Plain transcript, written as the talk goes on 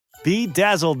Be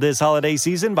dazzled this holiday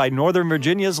season by Northern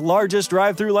Virginia's largest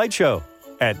drive-through light show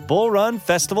at Bull Run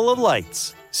Festival of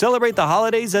Lights. Celebrate the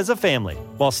holidays as a family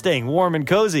while staying warm and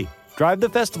cozy. Drive the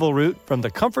festival route from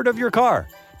the comfort of your car.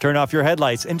 Turn off your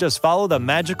headlights and just follow the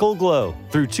magical glow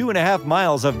through 2.5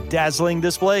 miles of dazzling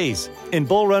displays in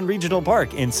Bull Run Regional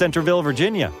Park in Centerville,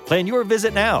 Virginia. Plan your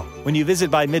visit now. When you visit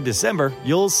by mid-December,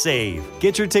 you'll save.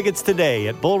 Get your tickets today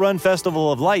at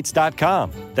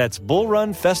bullrunfestivaloflights.com. That's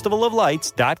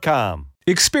bullrunfestivaloflights.com.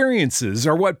 Experiences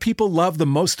are what people love the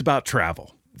most about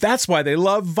travel. That's why they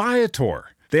love Viator.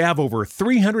 They have over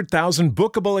 300,000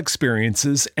 bookable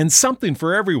experiences and something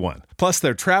for everyone. Plus,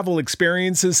 their travel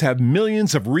experiences have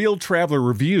millions of real traveler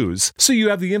reviews, so you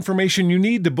have the information you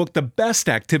need to book the best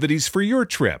activities for your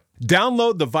trip.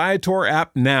 Download the Viator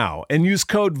app now and use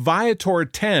code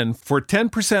Viator10 for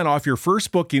 10% off your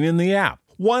first booking in the app.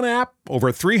 One app,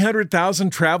 over 300,000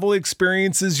 travel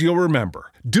experiences you'll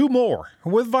remember. Do more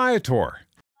with Viator.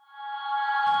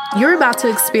 You're about to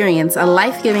experience a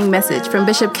life-giving message from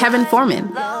Bishop Kevin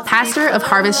Foreman, pastor of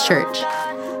Harvest Church.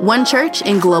 One church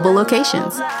in global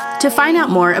locations. To find out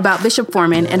more about Bishop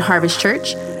Foreman and Harvest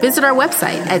Church, visit our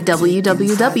website at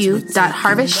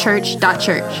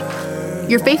www.harvestchurch.church.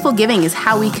 Your faithful giving is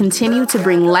how we continue to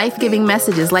bring life-giving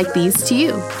messages like these to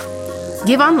you.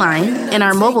 Give online, in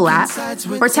our mobile app,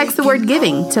 or text the word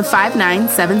giving to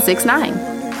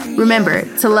 59769. Remember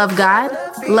to love God,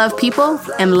 love people,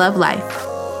 and love life.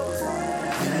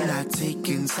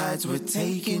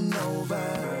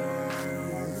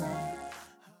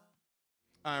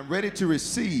 I'm ready to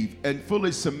receive and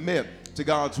fully submit to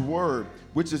God's word,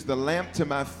 which is the lamp to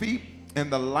my feet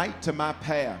and the light to my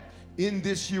path. In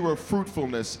this year of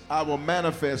fruitfulness, I will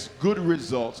manifest good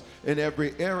results in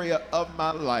every area of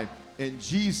my life. In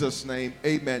Jesus' name,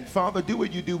 amen. Father, do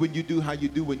what you do when you do how you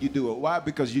do when you do it. Why?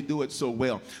 Because you do it so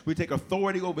well. We take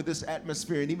authority over this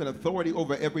atmosphere and even authority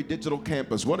over every digital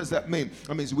campus. What does that mean?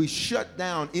 That means we shut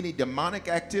down any demonic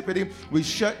activity. We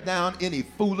shut down any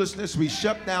foolishness. We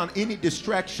shut down any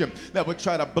distraction that would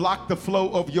try to block the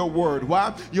flow of your word.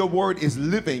 Why? Your word is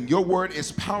living. Your word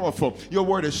is powerful. Your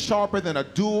word is sharper than a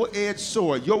dual-edged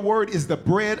sword. Your word is the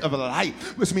bread of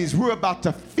life, which means we're about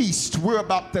to feast. We're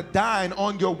about to dine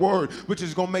on your word, which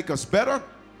is going to make us better,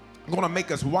 going to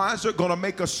make us wiser, going to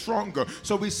make us stronger.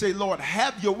 So we say, Lord,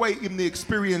 have your way in the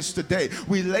experience today.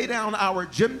 We lay down our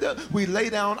agenda, we lay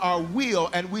down our will,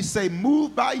 and we say,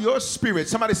 move by your spirit.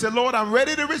 Somebody say, Lord, I'm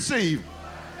ready to receive.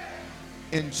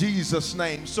 In Jesus'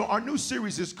 name. So our new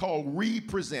series is called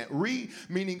RePresent. Re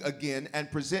meaning again and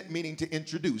present meaning to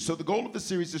introduce. So the goal of the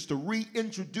series is to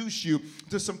reintroduce you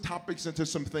to some topics and to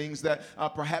some things that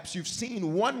perhaps you've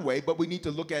seen one way, but we need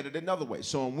to look at it another way.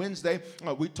 So on Wednesday,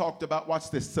 we talked about,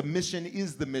 watch this, submission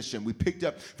is the mission. We picked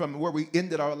up from where we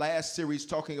ended our last series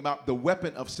talking about the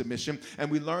weapon of submission,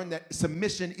 and we learned that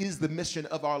submission is the mission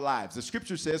of our lives. The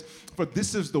scripture says, for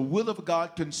this is the will of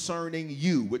God concerning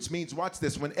you, which means, watch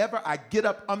this, whenever I get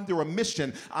up under a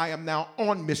mission, I am now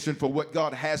on mission for what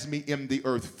God has me in the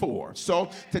earth for.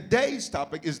 So today's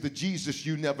topic is the Jesus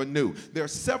you never knew. There are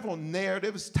several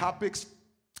narratives, topics,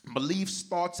 beliefs,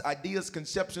 thoughts, ideas,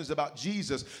 conceptions about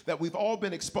Jesus that we've all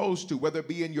been exposed to, whether it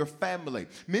be in your family.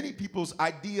 Many people's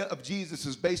idea of Jesus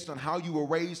is based on how you were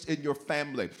raised in your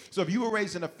family. So if you were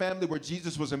raised in a family where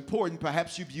Jesus was important,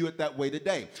 perhaps you view it that way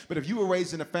today. But if you were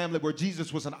raised in a family where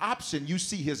Jesus was an option, you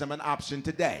see him as an option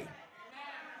today.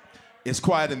 It's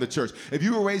quiet in the church. If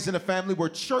you were raised in a family where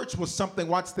church was something,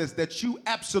 watch this, that you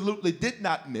absolutely did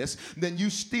not miss, then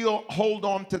you still hold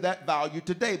on to that value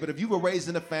today. But if you were raised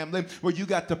in a family where you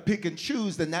got to pick and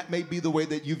choose, then that may be the way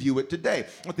that you view it today.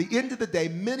 At the end of the day,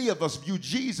 many of us view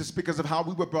Jesus because of how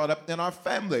we were brought up in our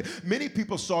family. Many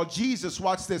people saw Jesus,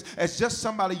 watch this, as just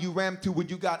somebody you ran to when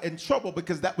you got in trouble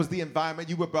because that was the environment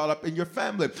you were brought up in your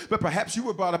family. But perhaps you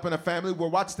were brought up in a family where,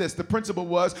 watch this, the principle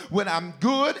was, when I'm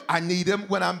good, I need him.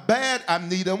 When I'm bad, I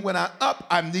need him. When I'm up,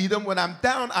 I need him. When I'm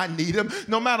down, I need him.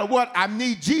 No matter what, I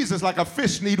need Jesus like a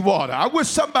fish need water. I wish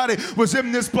somebody was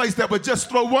in this place that would just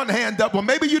throw one hand up. Well,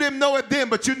 maybe you didn't know it then,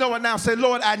 but you know it now. Say,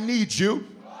 Lord, I need you.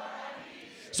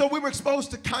 So we were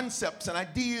exposed to concepts and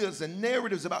ideas and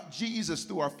narratives about Jesus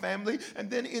through our family and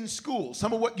then in school.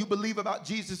 Some of what you believe about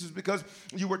Jesus is because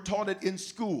you were taught it in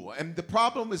school. And the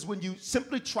problem is when you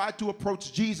simply try to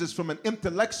approach Jesus from an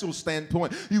intellectual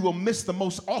standpoint, you will miss the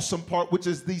most awesome part, which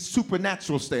is the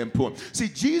supernatural standpoint. See,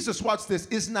 Jesus, watch this,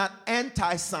 is not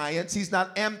anti-science. He's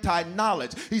not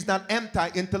anti-knowledge. He's not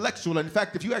anti-intellectual. In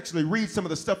fact, if you actually read some of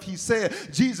the stuff he said,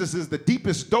 Jesus is the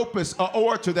deepest, dopest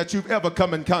orator that you've ever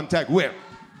come in contact with.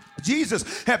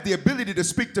 Jesus had the ability to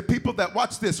speak to people that,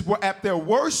 watch this, were at their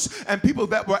worst and people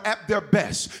that were at their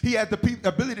best. He had the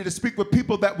ability to speak with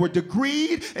people that were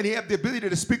degreed, and he had the ability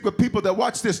to speak with people that,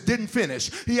 watch this, didn't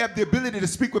finish. He had the ability to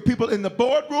speak with people in the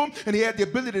boardroom, and he had the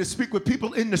ability to speak with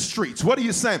people in the streets. What are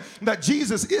you saying? That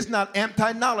Jesus is not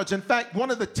anti-knowledge. In fact,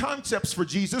 one of the concepts for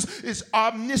Jesus is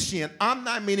omniscient.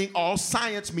 Omni meaning all,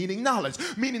 science meaning knowledge,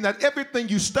 meaning that everything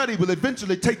you study will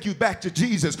eventually take you back to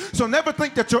Jesus. So never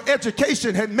think that your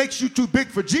education makes you too big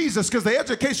for Jesus, because the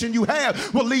education you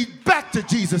have will lead back to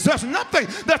Jesus. There's nothing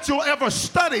that you'll ever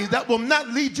study that will not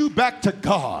lead you back to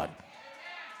God.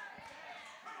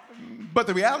 But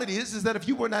the reality is that if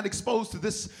you were not exposed to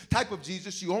this type of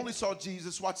Jesus, you only saw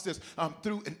Jesus, watch this,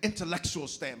 through an intellectual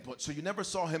standpoint. So you never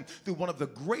saw him through one of the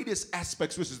greatest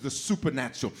aspects, which is the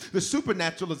supernatural. The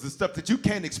supernatural is the stuff that you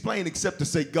can't explain except to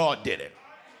say God did it.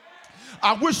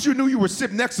 I wish you knew you were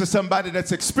sitting next to somebody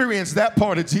that's experienced that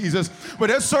part of Jesus. But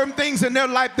there's certain things in their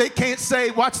life they can't say,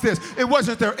 watch this, it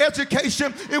wasn't their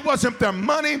education, it wasn't their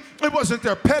money, it wasn't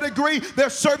their pedigree.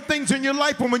 There's certain things in your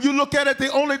life when you look at it,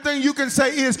 the only thing you can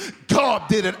say is, God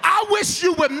did it. I wish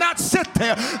you would not sit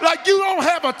there like you don't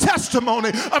have a testimony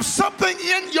of something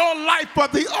in your life,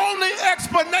 but the only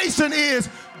explanation is,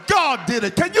 God did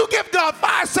it. Can you give God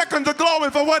 5 seconds of glory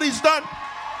for what he's done?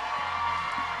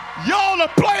 Y'all are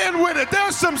playing with it.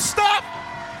 There's some stuff.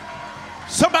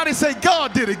 Somebody say,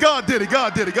 God did it, God did it,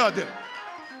 God did it, God did it.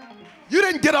 You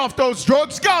didn't get off those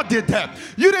drugs, God did that.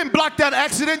 You didn't block that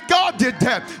accident, God did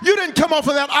that. You didn't come off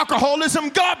of that alcoholism,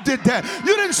 God did that.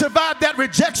 You didn't survive that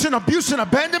rejection, abuse, and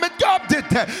abandonment, God did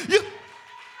that.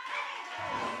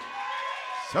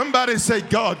 Somebody say,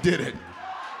 God did it.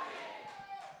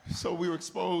 So we were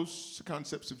exposed to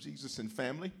concepts of Jesus in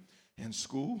family and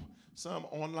school, some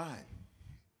online.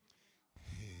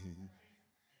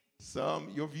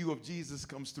 Your view of Jesus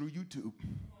comes through YouTube,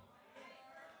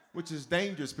 which is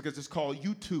dangerous because it's called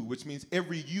YouTube, which means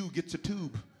every you gets a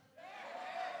tube.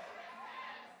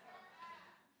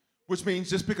 Which means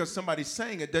just because somebody's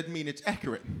saying it doesn't mean it's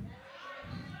accurate.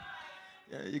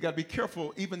 Yeah, you got to be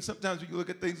careful, even sometimes when you look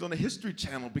at things on the History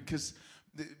Channel, because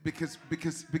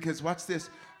watch this.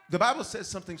 The Bible says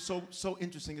something so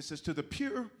interesting. It says, to the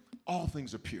pure, all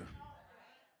things are pure.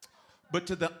 But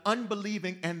to the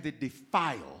unbelieving and the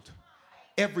defiled,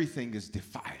 everything is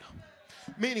defiled.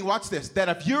 Meaning, watch this, that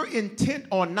if you're intent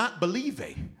on not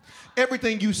believing,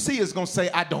 everything you see is going to say,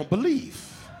 I don't believe.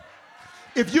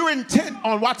 If you're intent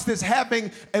on,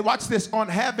 having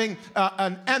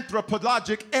an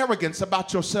anthropologic arrogance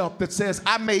about yourself that says,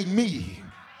 I made me,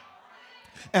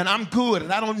 and I'm good,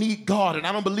 and I don't need God, and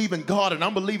I don't believe in God, and I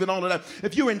don't believe in all of that.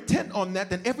 If you're intent on that,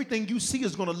 then everything you see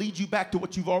is going to lead you back to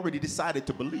what you've already decided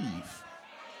to believe.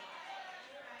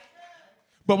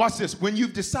 But watch this. When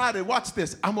you've decided, watch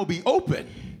this, I'm going to be open,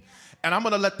 and I'm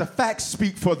going to let the facts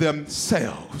speak for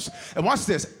themselves. And watch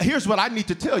this. Here's what I need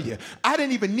to tell you. I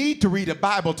didn't even need to read a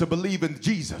Bible to believe in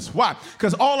Jesus. Why?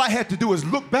 Because all I had to do is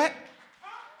look back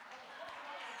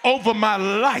over my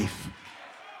life.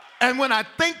 And when I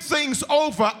think things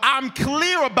over, I'm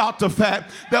clear about the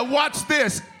fact that, watch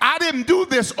this, I didn't do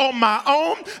this on my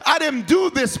own. I didn't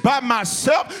do this by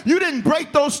myself. You didn't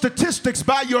break those statistics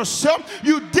by yourself.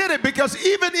 You did it because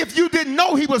even if you didn't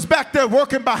know he was back there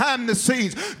working behind the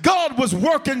scenes, God was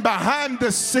working behind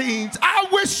the scenes. I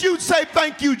wish you'd say,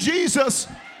 thank you, Jesus.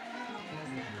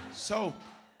 So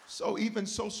even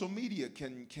social media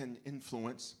can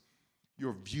influence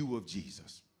your view of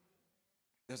Jesus.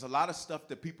 There's a lot of stuff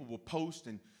that people will post,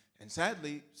 and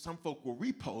sadly, some folk will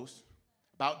repost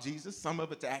about Jesus. Some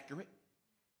of it's accurate,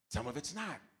 some of it's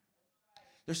not.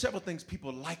 There's several things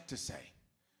people like to say.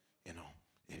 You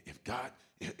know,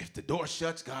 if the door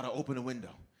shuts, God will open the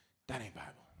window. That ain't Bible.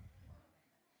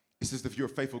 It says if you're a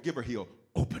faithful giver, he'll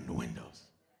open the windows.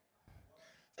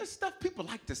 There's stuff people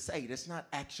like to say that's not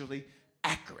actually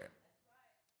accurate.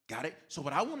 Got it? So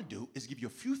what I want to do is give you a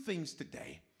few things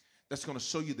today that's going to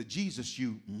show you the Jesus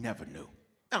you never knew.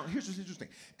 Now, here's what's interesting.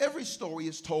 Every story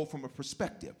is told from a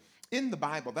perspective. In the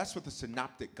Bible, that's what the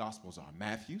synoptic gospels are.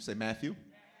 Matthew, say Matthew.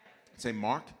 Say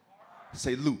Mark.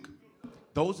 Say Luke.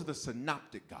 Those are the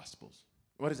synoptic gospels.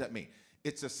 What does that mean?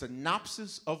 It's a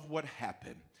synopsis of what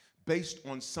happened based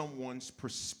on someone's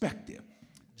perspective.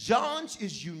 John's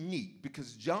is unique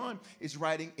because John is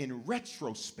writing in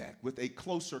retrospect with a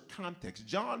closer context.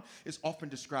 John is often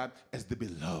described as the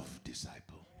beloved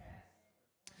disciple.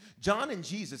 John and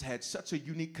Jesus had such a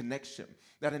unique connection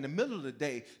that in the middle of the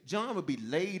day, John would be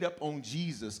laid up on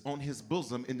Jesus on his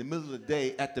bosom in the middle of the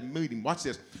day at the meeting. Watch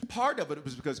this. Part of it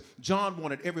was because John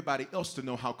wanted everybody else to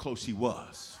know how close he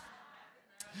was.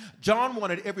 John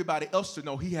wanted everybody else to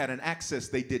know he had an access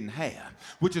they didn't have,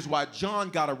 which is why John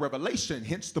got a revelation,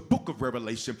 hence the book of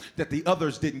Revelation, that the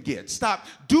others didn't get. Stop.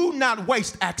 Do not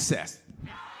waste access.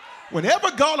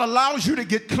 Whenever God allows you to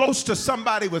get close to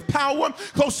somebody with power,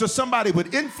 close to somebody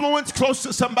with influence, close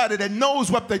to somebody that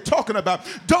knows what they're talking about,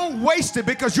 don't waste it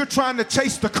because you're trying to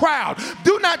chase the crowd.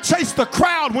 Do not chase the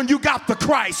crowd when you got the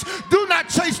Christ. Do not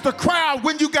chase the crowd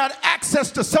when you got access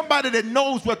to somebody that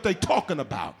knows what they're talking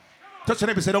about. Touch your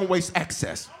neighbor and say, don't waste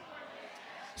access.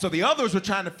 So the others were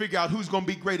trying to figure out who's going to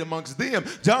be great amongst them.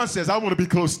 John says, I want to be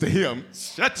close to him.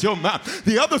 Shut your mouth.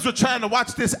 The others were trying to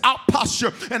watch this out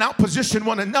posture and out position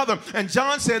one another. And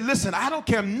John said, listen, I don't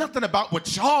care nothing about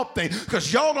what y'all think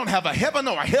because y'all don't have a heaven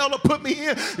or a hell to put me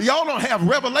in. Y'all don't have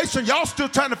revelation. Y'all still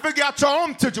trying to figure out your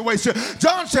own situation.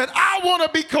 John said, I want to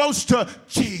be close to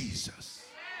Jesus.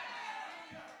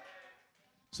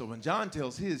 So when John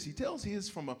tells his, he tells his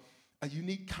from a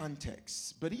unique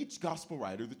context, but each gospel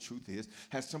writer, the truth is,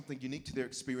 has something unique to their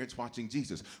experience watching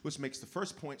Jesus, which makes the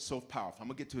first point so powerful. I'm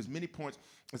going to get to as many points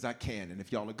as I can, and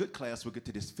if y'all in a good class, we'll get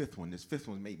to this fifth one. This fifth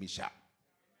one made me shout.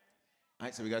 All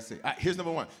right, so we got to say, all right, here's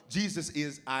number one. Jesus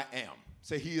is I am.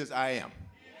 Say, he is I am.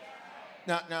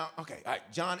 Now, okay, all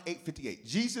right, John 8:58.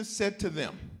 Jesus said to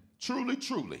them, truly,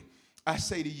 truly, I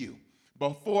say to you,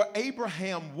 before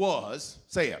Abraham was,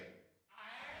 say it,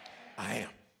 I am.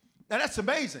 Now, that's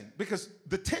amazing because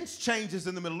the tense changes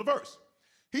in the middle of the verse.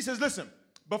 He says, listen,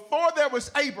 before there was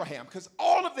Abraham, because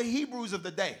all of the Hebrews of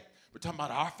the day were talking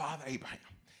about our father Abraham.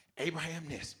 Abraham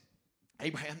this,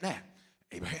 Abraham that,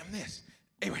 Abraham this,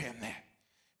 Abraham that.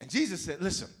 And Jesus said,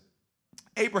 listen,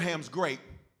 Abraham's great,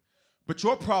 but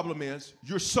your problem is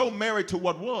you're so married to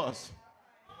what was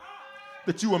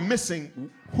that you are missing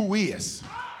who is.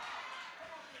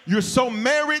 You're so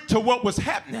married to what was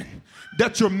happening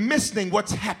that you're missing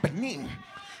what's happening.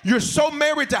 You're so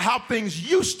married to how things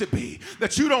used to be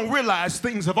that you don't realize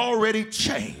things have already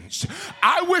changed.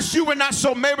 I wish you were not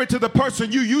so married to the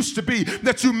person you used to be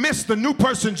that you miss the new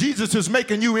person Jesus is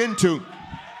making you into.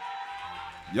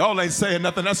 Y'all ain't saying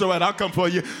nothing. That's all right. I'll come for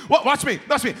you. Watch me.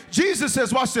 Watch me. Jesus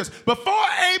says, watch this. Before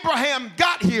Abraham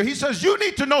got here, he says, you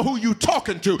need to know who you're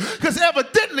talking to because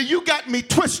evidently you got me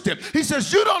twisted. He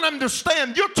says, you don't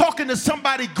understand. You're talking to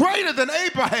somebody greater than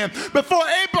Abraham. Before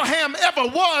Abraham ever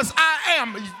was, I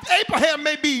am. Abraham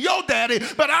may be your daddy,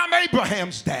 but I'm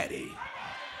Abraham's daddy.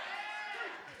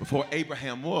 Before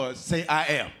Abraham was, say, I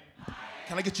am.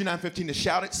 Can I get you 9:15 to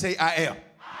shout it? Say, I am.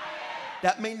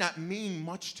 That may not mean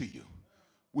much to you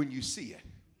when you see it,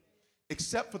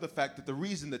 except for the fact that the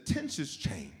reason the tenses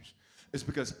change is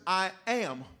because I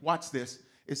am, watch this,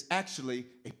 is actually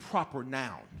a proper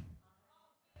noun.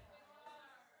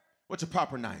 What's a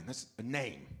proper noun? That's a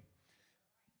name.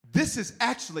 This is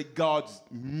actually God's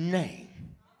name.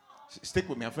 Stick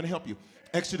with me, I'm going to help you.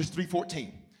 Exodus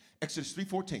 3:14. Exodus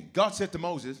 3:14. God said to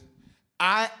Moses,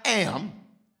 I am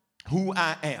who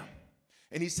I am.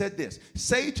 And he said this,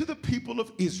 say to the people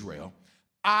of Israel,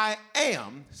 I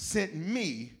am sent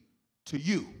me to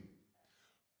you.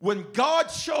 When God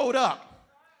showed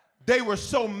up, they were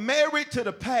so married to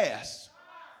the past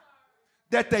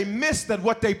that they missed that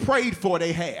what they prayed for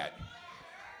they had.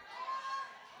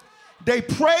 They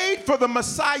prayed for the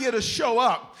Messiah to show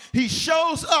up. He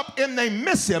shows up and they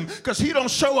miss him because he don't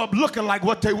show up looking like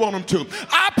what they want him to.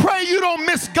 I pray you don't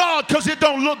miss God because it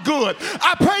don't look good.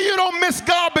 I pray you don't miss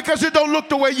God because it don't look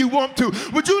the way you want to.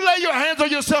 Would you lay your hands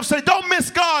on yourself, say, don't miss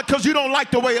God because you don't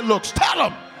like the way it looks. Tell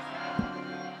him.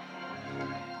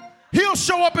 He'll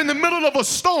show up in the middle of a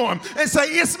storm and say,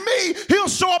 it's me. He'll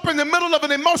show up in the middle of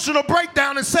an emotional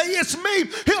breakdown and say, it's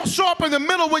me. He'll show up in the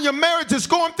middle when your marriage is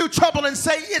going through trouble and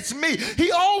say, it's me.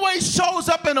 He always shows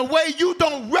up in a way you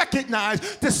don't recognize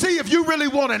to see if you really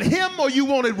wanted him or you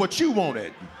wanted what you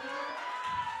wanted.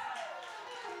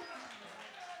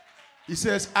 He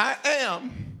says, I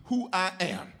am who I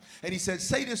am. And he said,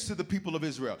 say this to the people of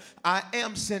Israel. I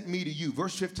am sent me to you.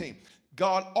 Verse 15.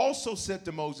 God also said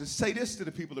to Moses, say this to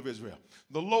the people of Israel.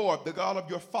 The Lord, the God of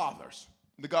your fathers,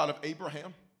 the God of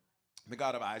Abraham, the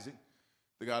God of Isaac,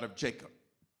 the God of Jacob,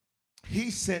 he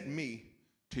sent me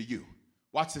to you.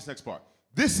 Watch this next part.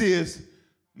 This is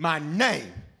my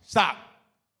name. Stop.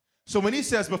 So when he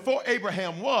says before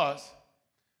Abraham was,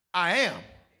 I am,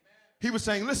 he was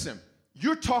saying, listen,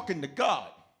 you're talking to God.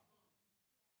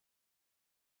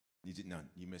 You did none.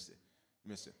 You missed it.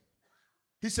 You missed it.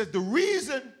 He said the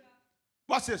reason,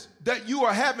 watch this, that you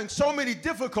are having so many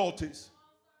difficulties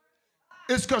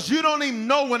is because you don't even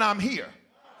know when I'm here.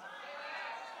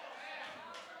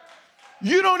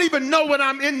 You don't even know when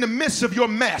I'm in the midst of your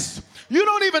mess. You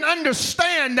don't even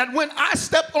understand that when I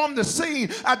step on the scene,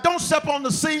 I don't step on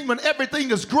the scene when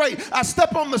everything is great. I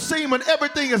step on the scene when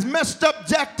everything is messed up,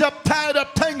 jacked up, tied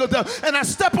up, tangled up. And I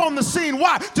step on the scene.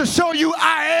 Why? To show you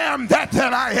I am that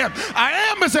I am. I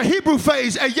am is a Hebrew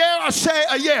phrase, a yeah, a shay,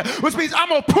 a yeah, which means I'm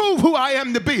going to prove who I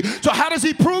am to be. So how does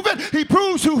he prove it? He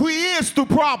proves who he is through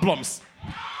problems.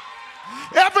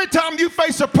 Every time you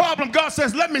face a problem, God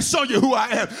says, let me show you who I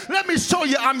am. Let me show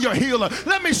you I'm your healer.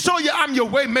 Let me show you I'm your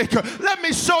way maker. Let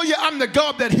me show you I'm the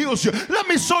God that heals you. Let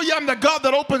me show you I'm the God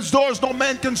that opens doors no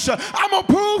man can shut. I'm going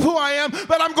to prove who I am,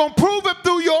 but I'm going to prove it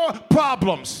through your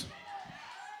problems.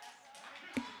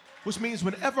 Which means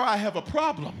whenever I have a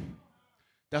problem,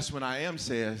 that's when I am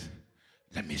says,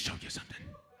 let me show you something.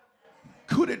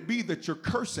 Could it be that you're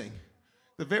cursing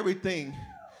the very thing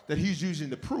that he's using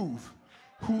to prove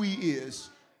who he is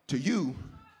to you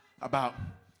about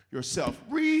yourself?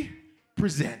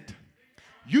 Represent.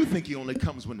 You think he only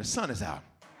comes when the sun is out.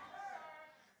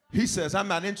 He says, I'm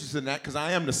not interested in that because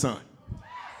I am the sun.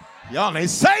 Y'all ain't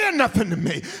saying nothing to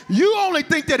me. You only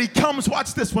think that he comes,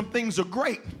 watch this, when things are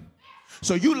great.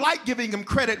 So you like giving him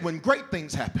credit when great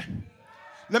things happen.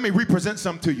 Let me represent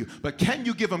something to you. But can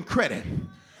you give him credit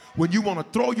when you want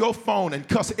to throw your phone and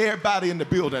cuss everybody in the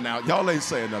building out? Y'all ain't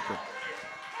saying nothing.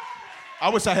 I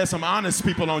wish I had some honest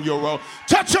people on your row.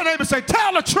 Touch your neighbor and say,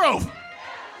 tell the truth.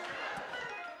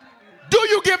 Do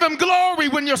you give him glory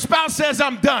when your spouse says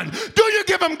I'm done? Do you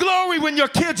give him glory when your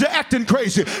kids are acting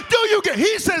crazy?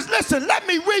 He says, listen, let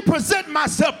me represent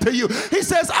myself to you. He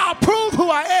says, I'll prove who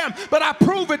I am, but I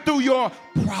prove it through your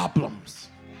problems.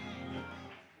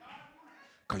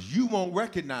 Because you won't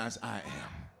recognize I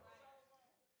am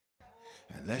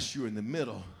unless you're in the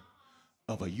middle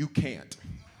of a you can't.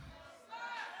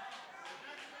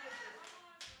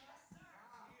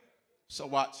 So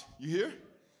watch, you hear?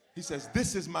 He says,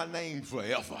 this is my name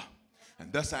forever, and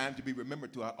thus I am to be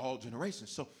remembered throughout all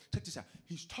generations. So check this out.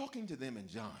 He's talking to them in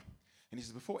John, and he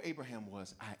says, before Abraham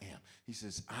was, I am. He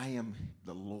says, I am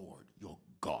the Lord, your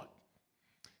God.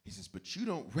 He says, but you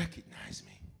don't recognize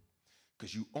me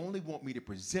because you only want me to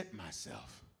present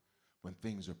myself when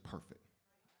things are perfect.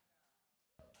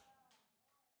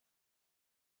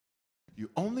 You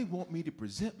only want me to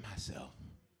present myself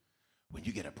when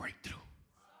you get a breakthrough.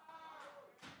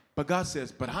 But God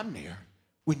says, but I'm there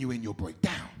when you're in your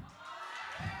breakdown.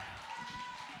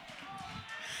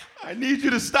 I need you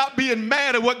to stop being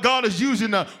mad at what God is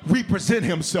using to represent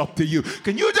himself to you.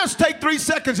 Can you just take 3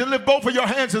 seconds and lift both of your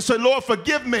hands and say, Lord,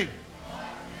 forgive me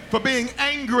for being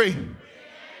angry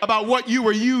about what you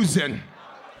were using.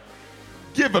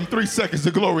 Give him 3 seconds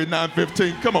of glory,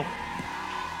 9:15. Come on.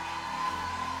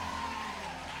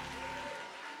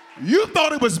 You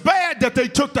thought it was bad that they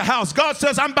took the house. God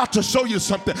says, I'm about to show you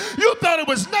something. You thought it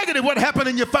was negative what happened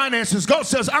in your finances. God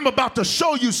says, I'm about to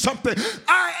show you something.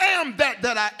 I am that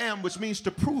I am, which means to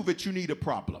prove it, you need a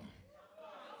problem.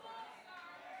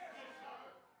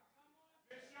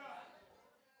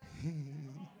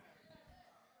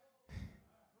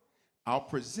 I'll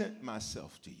present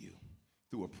myself to you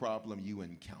through a problem you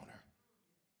encounter.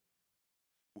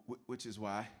 Which is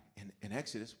why in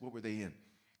Exodus, what were they in?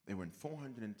 They were in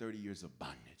 430 years of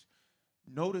bondage.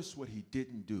 Notice what he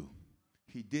didn't do.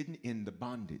 He didn't end the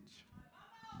bondage.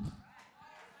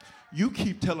 You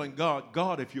keep telling God,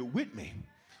 God, if you're with me,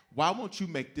 why won't you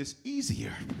make this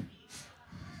easier?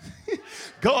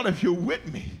 God, if you're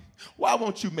with me, why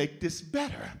won't you make this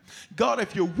better? God,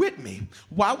 if you're with me,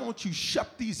 why won't you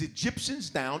shut these Egyptians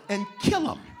down and kill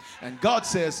them? And God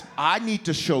says, I need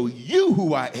to show you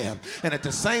who I am. And at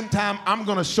the same time, I'm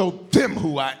going to show them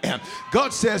who I am.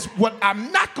 God says, what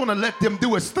I'm not going to let them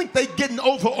do is think they're getting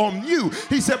over on you.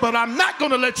 He said, but I'm not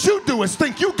going to let you do is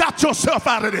think you got yourself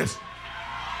out of this.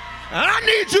 And I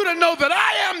need you to know that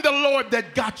I am the Lord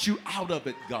that got you out of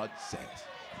it, God says.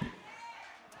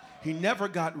 He never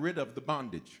got rid of the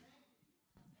bondage.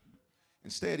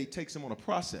 Instead, he takes them on a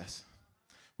process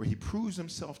where he proves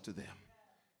himself to them,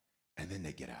 and then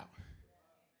they get out.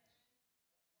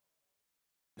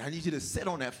 Now, I need you to sit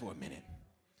on that for a minute,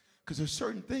 because there's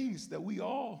certain things that we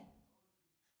all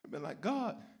have been like,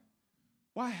 God,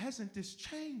 why hasn't this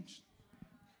changed?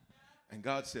 And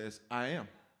God says, I am.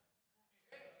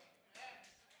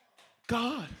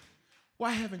 God,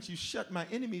 why haven't you shut my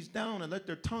enemies down and let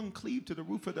their tongue cleave to the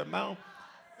roof of their mouth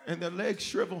and their legs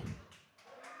shrivel?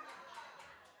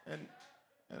 And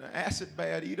an acid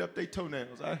bath eat up their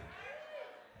toenails.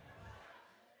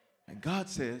 And God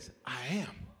says, I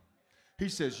am. He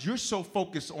says, you're so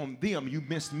focused on them, you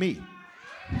missed me.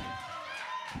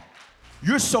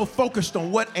 You're so focused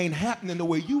on what ain't happening the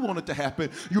way you want it to happen,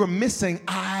 you're missing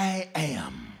I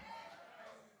am.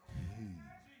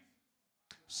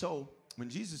 So when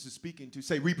Jesus is speaking to,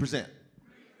 say, represent.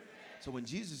 So when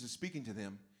Jesus is speaking to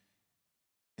them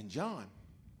in John,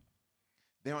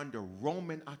 they're under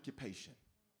Roman occupation.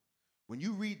 When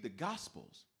you read the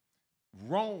Gospels,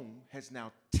 Rome has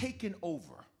now taken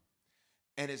over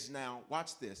and is now,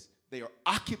 watch this, they are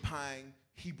occupying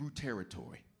Hebrew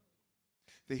territory.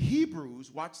 The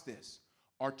Hebrews, watch this,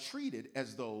 are treated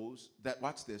as those that,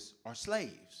 watch this, are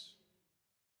slaves.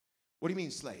 What do you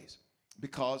mean slaves?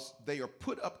 Because they are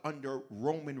put up under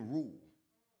Roman rule.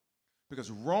 Because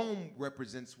Rome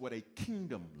represents what a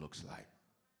kingdom looks like.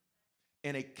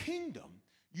 In a kingdom,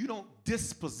 you don't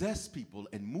dispossess people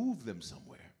and move them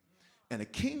somewhere. In a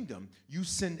kingdom, you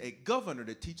send a governor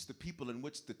to teach the people in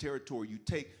which the territory you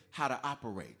take how to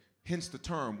operate. Hence the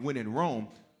term, when in Rome,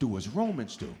 do as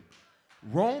Romans do.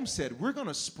 Rome said, we're going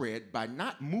to spread by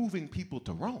not moving people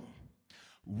to Rome.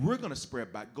 We're going to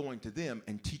spread by going to them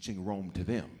and teaching Rome to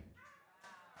them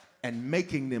and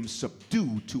making them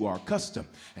subdue to our custom.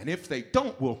 And if they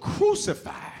don't, we'll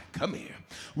crucify, come here,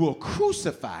 we'll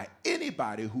crucify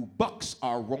anybody who bucks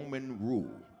our Roman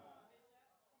rule.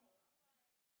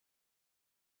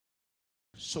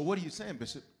 So what are you saying,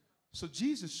 Bishop? So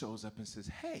Jesus shows up and says,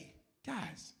 hey,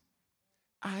 guys,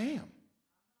 I am.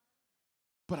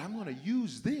 But I'm going to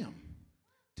use them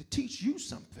to teach you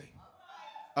something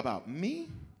about me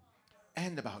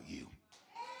and about you.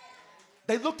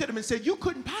 They looked at him and said, you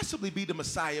couldn't possibly be the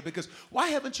Messiah because why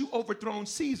haven't you overthrown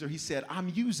Caesar? He said, I'm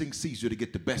using Caesar to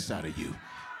get the best out of you.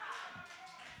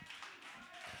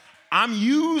 I'm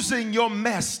using your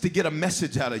mess to get a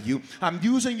message out of you. I'm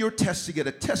using your test to get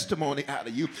a testimony out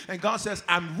of you. And God says,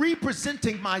 I'm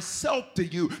representing myself to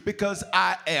you because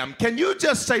I am. Can you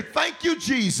just say, thank you,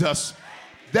 Jesus,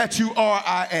 that you are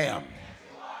I am?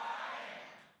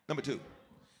 Number two.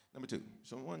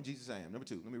 So one, Jesus I am. Number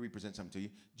two, let me represent something to you.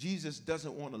 Jesus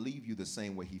doesn't want to leave you the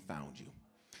same way he found you.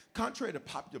 Contrary to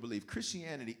popular belief,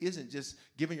 Christianity isn't just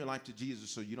giving your life to Jesus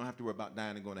so you don't have to worry about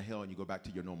dying and going to hell and you go back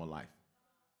to your normal life.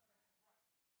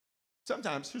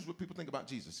 Sometimes, here's what people think about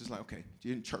Jesus. It's like, okay,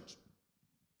 you're in church.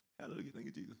 Hallelujah, thank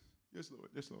you, Jesus. Yes, Lord,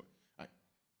 yes, Lord. All right,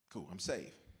 cool, I'm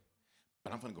saved.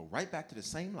 But I'm going to go right back to the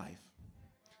same life,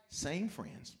 same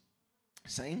friends,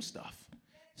 same stuff,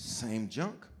 same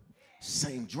junk,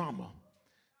 same drama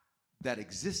that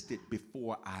existed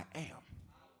before I am.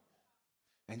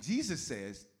 And Jesus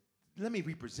says, let me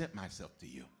represent myself to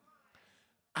you.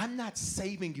 I'm not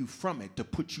saving you from it to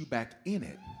put you back in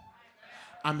it.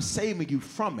 I'm saving you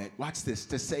from it, watch this,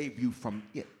 to save you from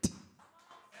it.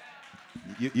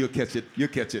 You'll catch it, you'll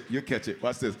catch it, you'll catch it.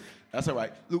 Watch this. That's all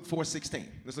right. Luke 4:16.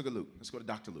 Let's look at Luke. Let's go to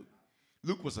Dr. Luke.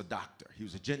 Luke was a doctor. He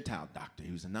was a Gentile doctor.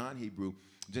 He was a non-Hebrew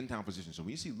Gentile physician. So when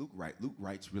you see Luke write, Luke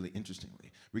writes really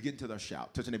interestingly. We get into the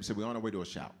shout. Touch your neighbor and say, we're on our way to a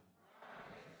shout.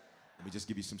 Let me just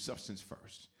give you some substance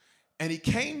first. And he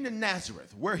came to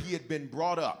Nazareth, where he had been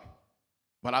brought up.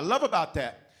 What I love about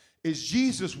that is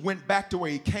Jesus went back to where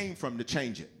he came from to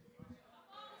change it.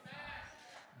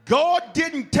 God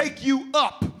didn't take you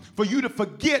up for you to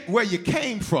forget where you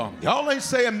came from. Y'all ain't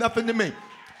saying nothing to me.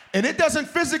 And it doesn't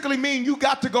physically mean you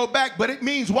got to go back, but it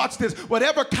means, watch this,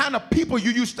 whatever kind of people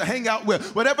you used to hang out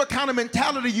with, whatever kind of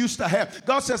mentality you used to have,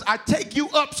 God says, I take you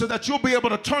up so that you'll be able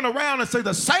to turn around and say,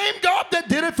 the same God that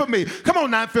did it for me, come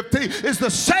on, 915, is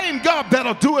the same God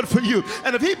that'll do it for you.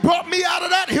 And if he brought me out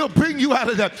of that, he'll bring you out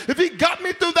of that. If he got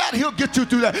me through that, he'll get you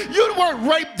through that. You weren't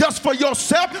raped just for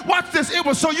yourself. Watch this, it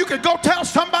was so you could go tell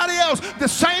somebody else, the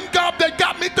same God that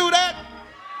got me through that,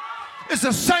 it's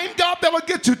the same God that will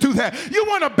get you through that. You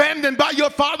weren't abandoned by your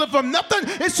father for nothing.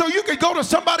 It's so you can go to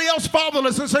somebody else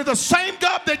fatherless and say, the same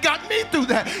God that got me through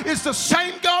that, it's the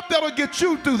same God that will get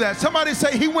you through that. Somebody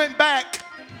say, he went back.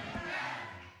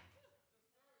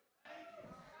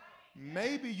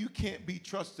 Maybe you can't be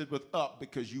trusted with up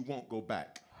because you won't go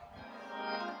back.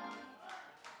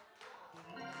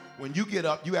 When you get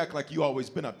up, you act like you always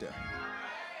been up there.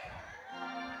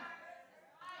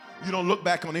 You don't look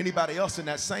back on anybody else in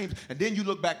that same, and then you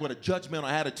look back with a judgmental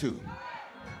attitude.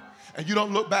 And you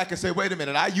don't look back and say, wait a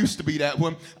minute, I used to be that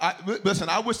one. Listen,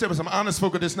 I wish there was some honest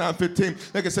folk at this 915.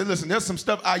 They could say, listen, there's some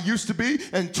stuff I used to be,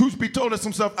 and truth be told, there's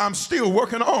some stuff I'm still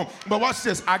working on. But watch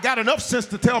this, I got enough sense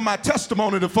to tell my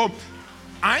testimony to folk.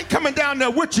 I ain't coming down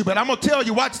there with you, but I'm going to tell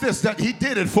you, watch this, that he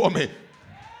did it for me.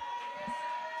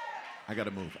 I got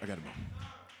to move.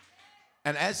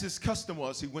 And as his custom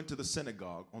was, he went to the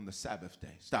synagogue on the Sabbath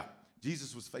day. Stop.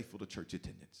 Jesus was faithful to church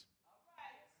attendance.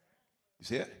 You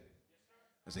see it?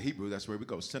 As a Hebrew, that's where we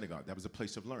go, synagogue. That was a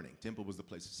place of learning. Temple was the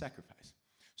place of sacrifice.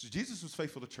 So Jesus was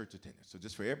faithful to church attendance. So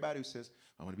just for everybody who says,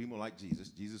 I want to be more like Jesus,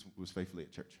 Jesus was faithfully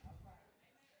at church.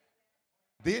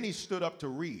 Then he stood up to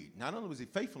read. Not only was he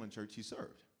faithful in church, he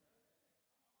served.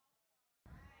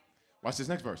 Watch this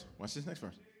next verse. Watch this next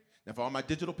verse. Now, for all my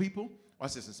digital people,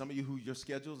 watch this. And some of you who your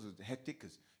schedules are hectic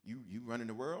because you run in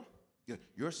the world,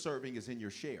 your serving is in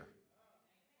your share.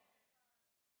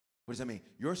 What does that mean?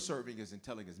 Your serving is in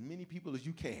telling as many people as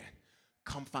you can,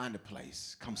 come find a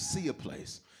place, come see a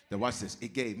place. Then watch this.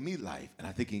 It gave me life, and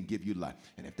I think it can give you life.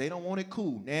 And if they don't want it,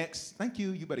 cool. Next. Thank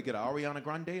you. You better get an Ariana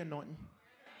Grande anointing.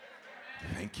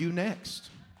 Thank you. Next.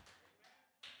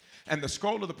 And the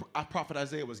scroll of the prophet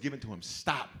Isaiah was given to him.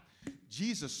 Stop.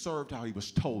 Jesus served how he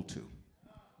was told to.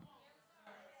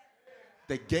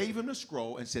 They gave him the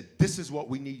scroll and said, this is what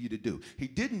we need you to do. He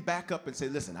didn't back up and say,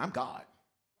 listen, I'm God.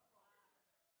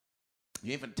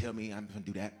 You ain't gonna tell me I'm gonna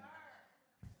do that.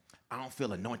 I don't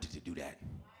feel anointed to do that.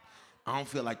 I don't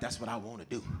feel like that's what I want to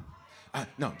do.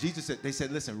 No, Jesus said, they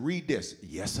said, listen, read this.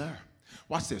 Yes, sir.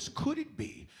 Watch this. Could it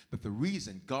be that the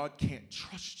reason God can't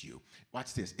trust you,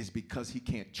 watch this, is because he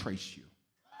can't trace you?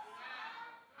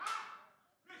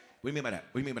 What do you mean by that?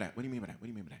 What do you mean by that? What do you mean by that? What do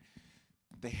you mean by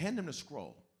that? They hand him the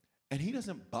scroll, and he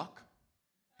doesn't buck.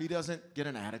 He doesn't get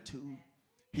an attitude.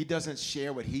 He doesn't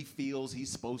share what he feels he's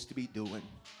supposed to be doing.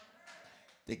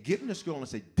 They give him the scroll and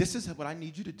say, this is what I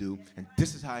need you to do, and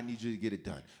this is how I need you to get it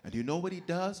done. And you know what he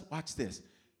does? Watch this.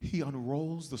 He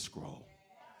unrolls the scroll.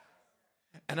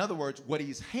 In other words, what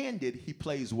he's handed, he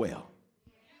plays well.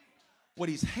 What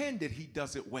he's handed, he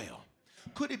does it well.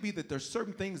 Could it be that there's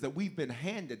certain things that we've been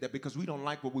handed that because we don't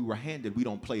like what we were handed, we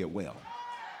don't play it well?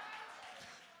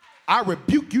 I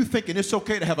rebuke you thinking it's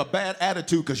okay to have a bad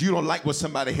attitude because you don't like what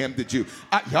somebody handed you.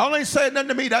 Y'all ain't saying nothing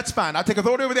to me, that's fine. I take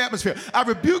authority over the atmosphere. I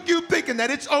rebuke you thinking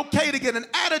that it's okay to get an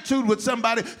attitude with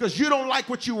somebody because you don't like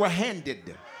what you were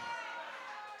handed.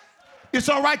 It's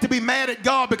all right to be mad at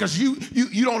God because you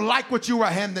don't like what you were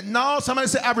handed. No, somebody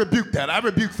say, I rebuke that. I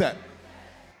rebuke that.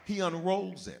 He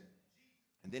unrolls it.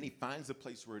 And then he finds a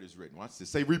place where it is written. Watch this.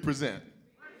 Say, represent.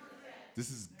 This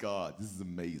is God. This is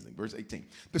amazing. Verse 18.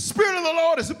 The Spirit of the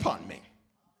Lord is upon me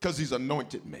because he's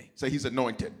anointed me. Say, he's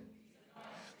anointed.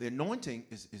 The anointing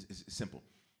is simple.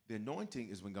 The anointing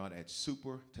is when God adds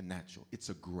super to natural. It's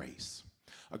a grace.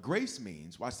 A grace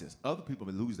means, watch this, other people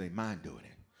may lose their mind doing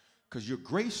it. Because you're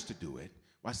graced to do it,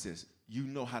 watch this, you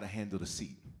know how to handle the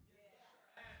seed.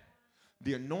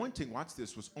 The anointing, watch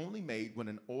this, was only made when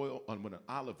an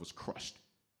olive was crushed.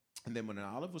 And then when an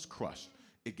olive was crushed,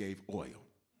 it gave oil.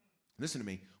 Listen to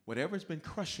me, whatever's been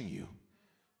crushing you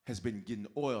has been getting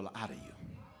oil out of you.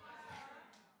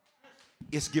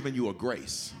 It's giving you a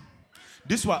grace.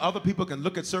 This is why other people can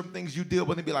look at certain things you deal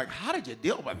with and be like, how did you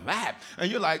deal with that?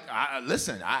 And you're like,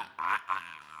 listen,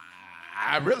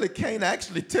 I really can't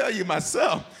actually tell you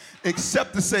myself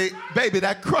except to say, baby,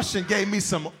 that crushing gave me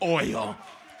some oil.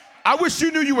 I wish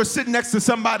you knew you were sitting next to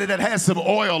somebody that had some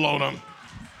oil on them.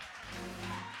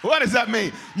 What does that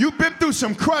mean? You've been through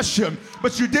some crushing,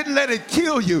 but you didn't let it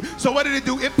kill you. So what did it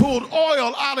do? It pulled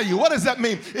oil out of you. What does that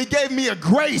mean? It gave me a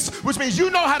grace, which means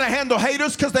you know how to handle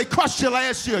haters because they crushed you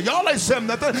last year. Y'all ain't saying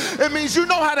nothing. It means you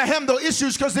know how to handle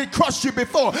issues because they crushed you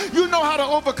before. You know how to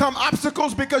overcome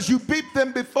obstacles because you beat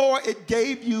them before. It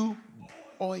gave you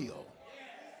oil.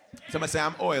 Somebody say,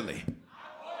 I'm oily.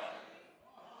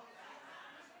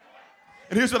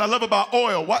 And here's what I love about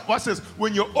oil. Watch this.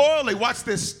 When you're oily, watch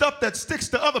this. Stuff that sticks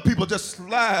to other people just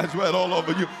slides right all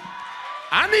over you.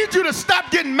 I need you to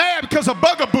stop getting mad because of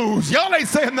bugaboos. Y'all ain't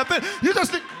saying nothing. You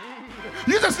just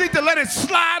need to let it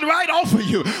slide right off of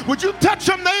you. Would you touch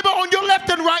your neighbor on your left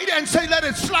and right and say, let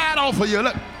it slide off of you?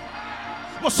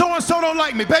 Well, so-and-so don't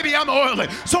like me. Baby, I'm oily.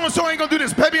 So-and-so ain't going to do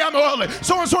this. Baby, I'm oily.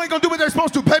 So-and-so ain't going to do what they're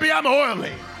supposed to. Baby, I'm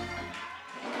oily.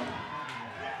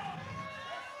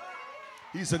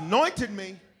 He's anointed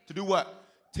me to do what?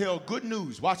 Tell good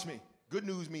news. Watch me. Good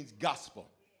news means gospel.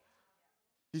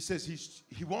 He says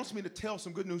he wants me to tell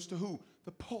some good news to who?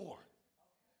 The poor.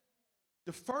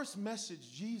 The first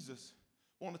message Jesus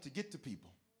wanted to get to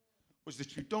people was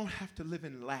that you don't have to live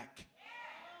in lack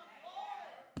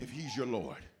if he's your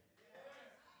Lord.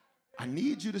 I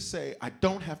need you to say, I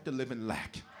don't have to live in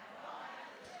lack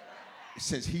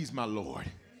since he's my Lord.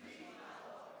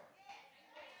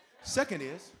 Second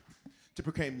is to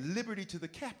proclaim liberty to the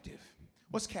captive.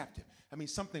 What's captive? I mean,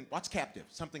 what's captive?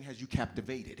 Something has you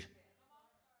captivated.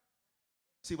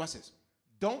 See, watch this.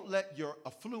 Don't let your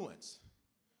affluence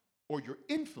or your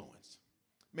influence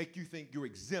make you think you're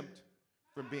exempt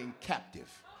from being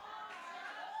captive.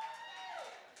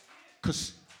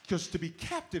 Because to be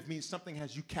captive means something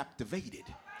has you captivated.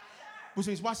 Which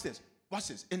means, watch this. Watch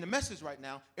this. In the message right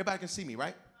now, everybody can see me,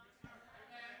 right?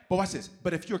 But watch this.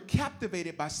 But if you're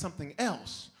captivated by something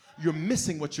else, you're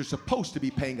missing what you're supposed to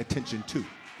be paying attention to.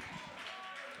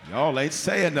 Y'all ain't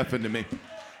saying nothing to me.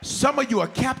 Some of you are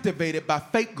captivated by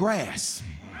fake grass.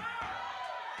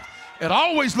 It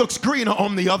always looks greener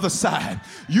on the other side.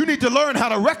 You need to learn how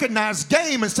to recognize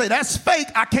game and say, that's fake.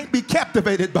 I can't be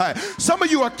captivated by it. Some of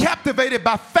you are captivated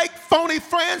by fake, phony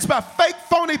friends, by fake,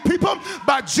 phony people,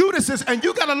 by Judases, and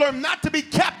you got to learn not to be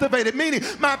captivated, meaning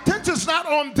my attention's not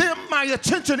on them, my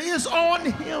attention is on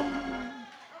him.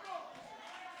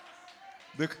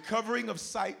 The recovering of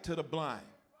sight to the blind.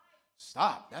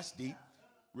 Stop, that's deep.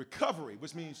 Recovery,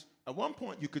 which means at one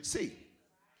point you could see.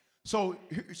 So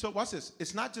watch this.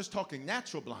 It's not just talking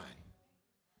natural blind.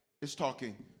 It's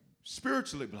talking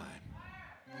spiritually blind.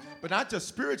 But not just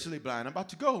spiritually blind. I'm about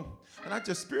to go. And not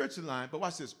just spiritually blind, but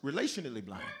watch this. Relationally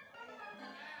blind.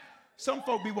 Some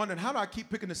folk be wondering, how do I keep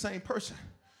picking the same person?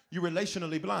 You're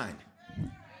relationally blind.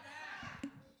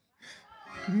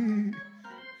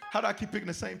 How do I keep picking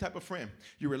the same type of friend?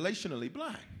 You're relationally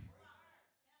blind.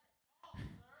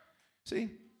 See,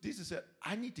 Jesus said,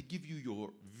 I need to give you your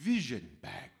vision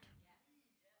back.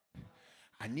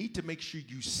 I need to make sure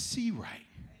you see right.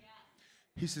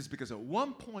 He says, because at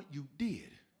one point you did.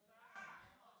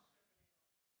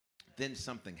 Then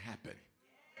something happened.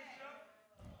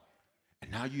 And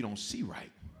now you don't see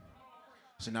right.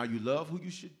 So now you love who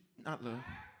you should not love.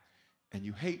 And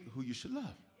you hate who you should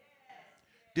love.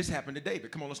 This happened to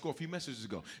David. Come on, let's go a few messages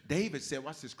ago. David said,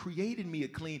 watch this, create in me a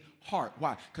clean heart.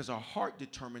 Why? Because our heart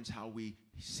determines how we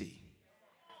see.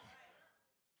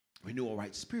 Renew a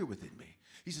right spirit within me.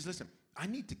 He says, listen, I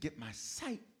need to get my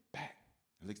sight back.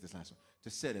 Look at this last one. To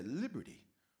set at liberty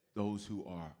those who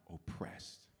are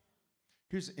oppressed.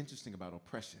 Here's the interesting about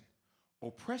oppression.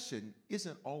 Oppression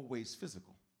isn't always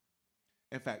physical.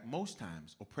 In fact, most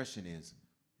times, oppression is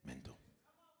mental.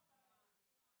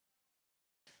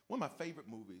 One of my favorite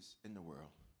movies in the world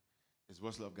is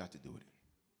What's Love Got to Do with It?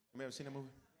 Have you ever seen that movie?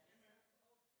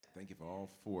 Thank you for all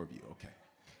four of you. Okay.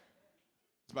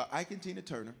 It's about Ike and Tina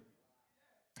Turner,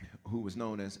 who was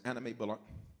known as Anime Bullock.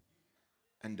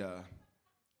 And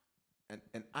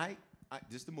Ike,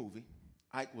 this is the movie.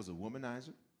 Ike was a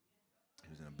womanizer. He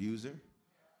was an abuser.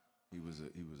 He was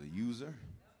a user,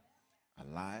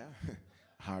 a liar,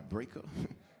 heartbreaker,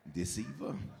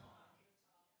 deceiver.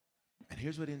 And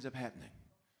here's what ends up happening.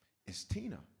 It's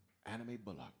Tina, Anime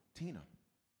Bullock. Tina,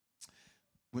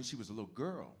 when she was a little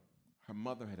girl, her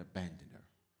mother had abandoned her,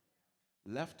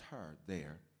 left her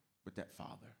there with that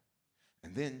father.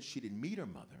 And then she didn't meet her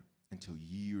mother until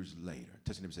years later.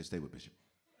 Touch your neighbor and say, stay with Bishop.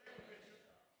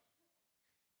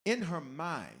 In her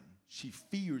mind, she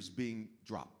fears being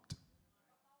dropped.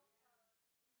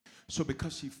 So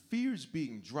because she fears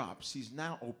being dropped, she's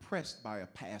now oppressed by a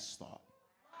past thought.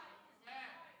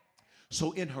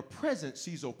 So in her present,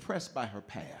 she's oppressed by her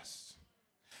past.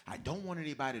 I don't want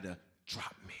anybody to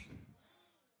drop me.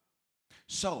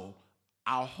 So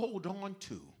I'll hold on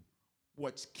to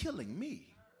what's killing me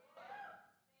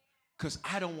because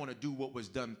I don't want to do what was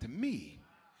done to me,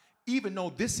 even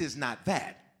though this is not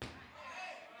that.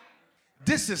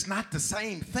 This is not the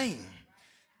same thing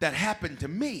that happened to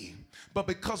me, but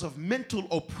because of mental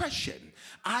oppression,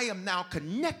 I am now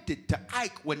connected to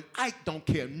Ike when Ike don't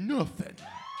care nothing.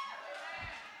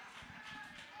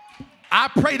 I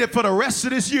pray that for the rest of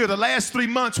this year, the last 3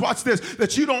 months,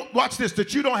 that you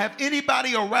don't have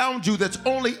anybody around you that's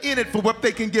only in it for what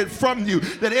they can get from you,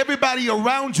 that everybody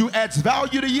around you adds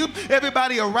value to you,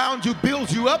 everybody around you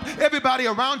builds you up, everybody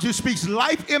around you speaks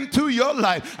life into your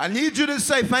life. I need you to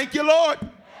say, thank you, Lord.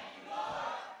 Thank you, Lord.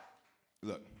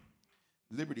 Look,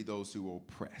 liberty those who are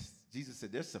oppressed. Jesus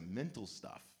said there's some mental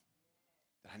stuff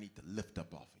that I need to lift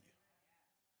up off of you.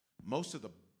 Most of the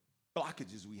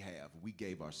blockages we have, we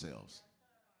gave ourselves.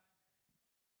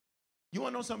 You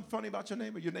want to know something funny about your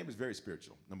neighbor? Your neighbor is very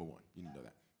spiritual, number one. You need to know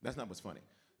that. That's not what's funny.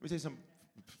 Let me tell you something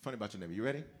funny about your neighbor. You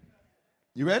ready?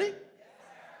 You ready? Yes,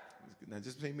 now,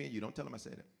 just between me and you, don't tell them I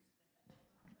said it.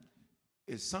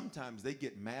 Is sometimes they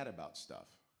get mad about stuff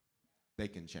they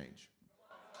can change.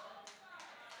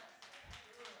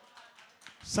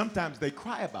 Sometimes they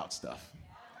cry about stuff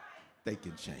they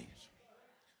can change.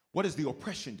 What does the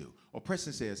oppression do?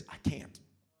 Oppression says, I can't.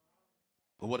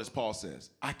 But what does Paul says?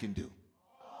 I can do.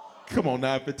 Come on,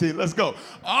 9:15, let's go.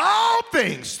 All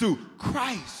things through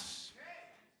Christ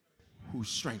who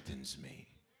strengthens me.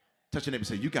 Touch your neighbor and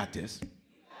say, you got this.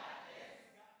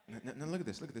 Now look at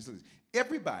this, look at this, look at this.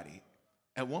 Everybody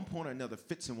at one point or another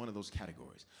fits in one of those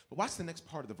categories. But watch the next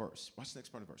part of the verse. Watch the next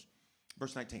part of the verse.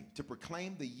 Verse 19, to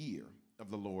proclaim the year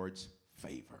of the Lord's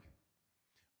favor.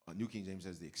 New King James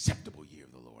says the acceptable year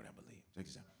of the Lord, I believe.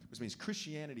 Which means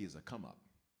Christianity is a come up.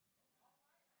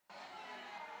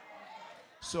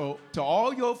 So to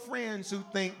all your friends who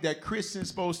think that Christians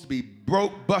supposed to be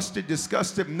broke, busted,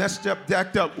 disgusted, messed up,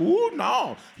 jacked up, ooh,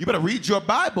 no. You better read your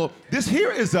Bible. This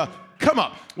here is a come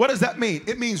up. What does that mean?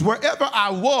 It means wherever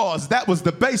I was, that was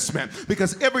the basement,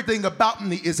 because everything about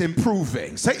me is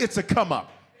improving. Say it's a come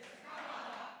up.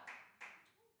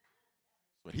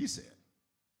 What he said.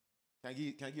 Can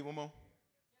I give one more?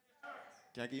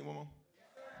 Can I give you one more?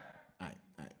 All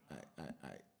right.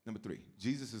 Number 3,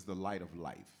 Jesus is the light of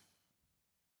life.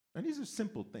 And these are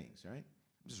simple things, right?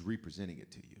 I'm just representing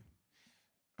it to you.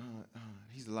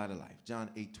 He's the light of life. John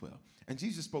 8:12. And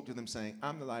Jesus spoke to them saying,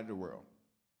 I'm the light of the world.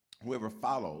 Whoever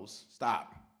follows,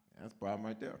 stop. That's the problem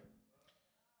right there.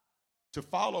 To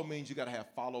follow means you got to have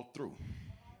follow through.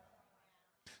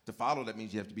 To follow, that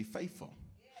means you have to be faithful.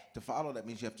 To follow, that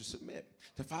means you have to submit.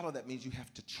 To follow, that means you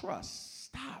have to trust.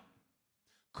 Stop.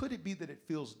 Could it be that it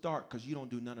feels dark because you don't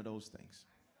do none of those things?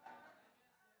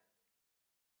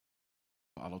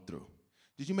 Follow through.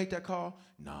 Did you make that call?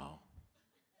 No.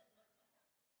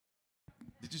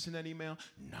 Did you send that email?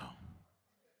 No.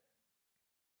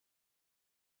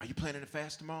 Are you planning to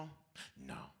fast tomorrow?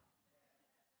 No.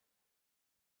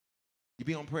 You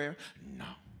be on prayer? No.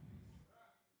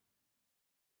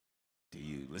 Do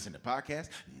you listen to podcasts?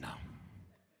 No.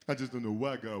 I just don't know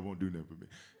why God won't do that for me.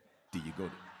 Do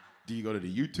you go to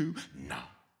the YouTube? No.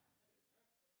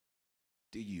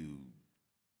 Do you,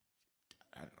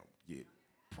 I don't know, you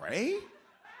pray?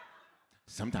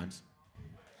 Sometimes.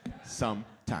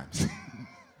 Sometimes.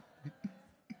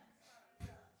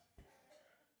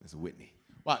 There's Whitney.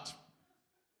 Watch.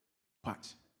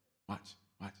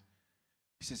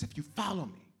 He says, if you follow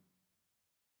me,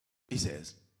 he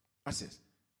says, watch this.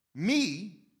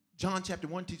 Me, John chapter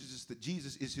 1 teaches us that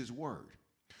Jesus is his word.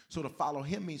 So to follow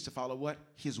him means to follow what?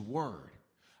 His word.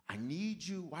 I need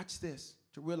you, watch this,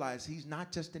 to realize he's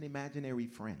not just an imaginary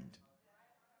friend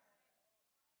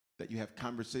that you have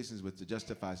conversations with to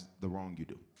justify the wrong you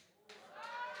do.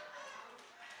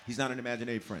 He's not an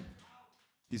imaginary friend.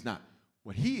 He's not.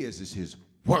 What he is his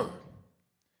word.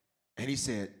 And he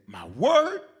said, my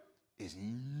word is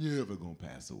never going to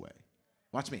pass away.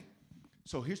 Watch me.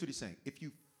 So here's what he's saying. If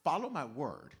you follow my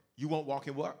word, you won't walk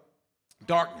in what?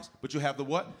 Darkness. But you have the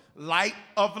what? Light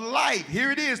of life.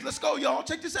 Here it is. Let's go, y'all.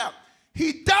 Check this out.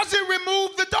 He doesn't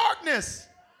remove the darkness.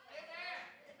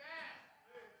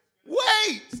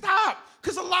 Wait, stop.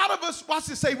 Because a lot of us, watch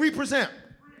this, say represent.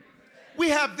 We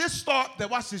have this thought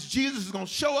that, watch this, Jesus is going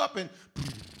to show up and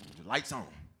the light's on.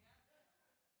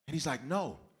 And he's like,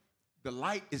 no, the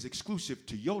light is exclusive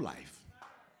to your life.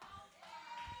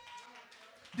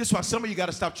 This is why some of you got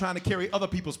to stop trying to carry other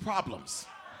people's problems.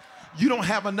 You don't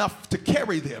have enough to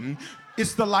carry them.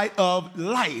 It's the light of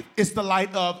life. It's the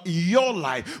light of your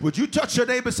life. Would you touch your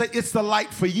neighbor and say, it's the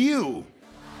light for you?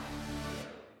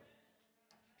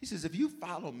 He says, if you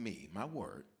follow me, my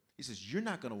word, he says, you're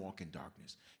not going to walk in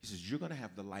darkness. He says, you're going to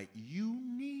have the light you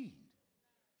need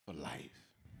for life.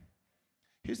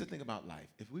 Here's the thing about life.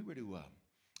 If we were to,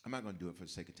 I'm not going to do it for the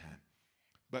sake of time,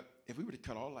 but if we were to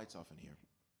cut all lights off in here,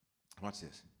 watch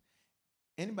this.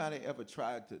 Anybody ever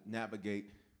tried to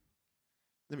navigate?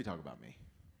 Let me talk about me.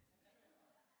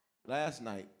 Last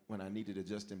night, when I needed to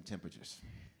adjust them temperatures,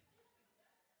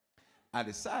 I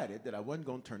decided that I wasn't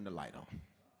going to turn the light on.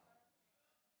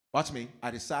 Watch me.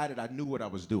 I decided I knew what I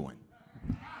was doing.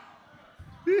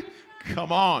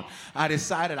 Come on. I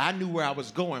decided I knew where I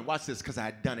was going. Watch this, because I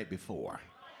had done it before.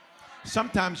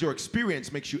 Sometimes your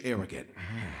experience makes you arrogant.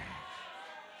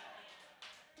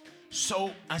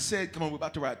 So I said, come on, we're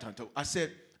about to ride Tonto. I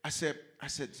said, so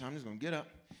I'm just going to get up.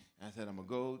 I said, I'm going to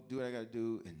go do what I got to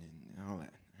do and then all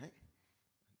that. Right?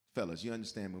 Fellas, you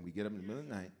understand when we get up in the middle of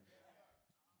the night,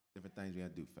 different things we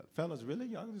got to do. Fellas, really?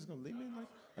 Y'all just going to leave me like?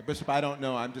 Bishop, I don't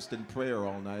know. I'm just in prayer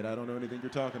all night. I don't know anything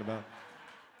you're talking about.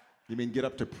 You mean get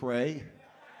up to pray?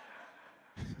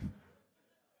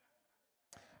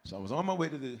 So I was on my way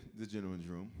to the gentleman's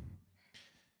room,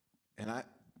 and I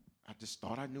just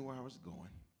thought I knew where I was going.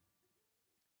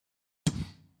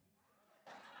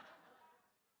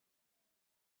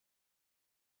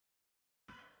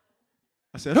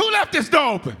 I said, who left this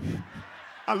door open?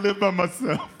 I live by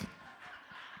myself.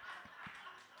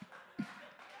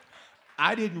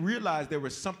 I didn't realize there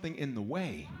was something in the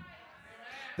way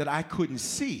that I couldn't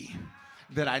see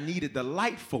that I needed the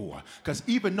light for. Because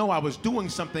even though I was doing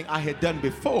something I had done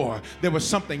before, there was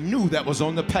something new that was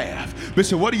on the path.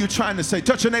 Bishop, what are you trying to say?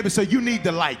 Touch your neighbor and say, you need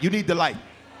the light. You need the light.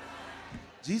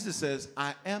 Jesus says,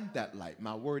 I am that light.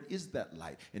 My word is that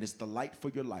light. And it's the light for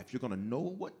your life. You're going to know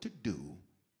what to do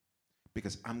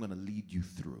because I'm going to lead you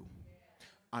through.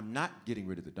 I'm not getting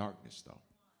rid of the darkness, though.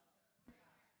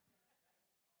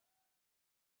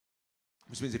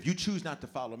 Which means if you choose not to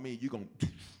follow me, you're going to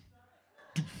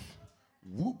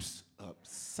whoops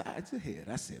upside your head.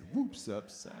 I said whoops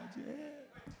upside your head.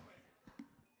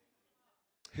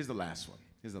 Here's the last one.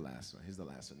 Here's the last one. Here's the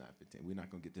last one, 9:15. We're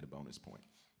not going to get to the bonus point.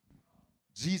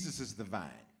 Jesus is the vine.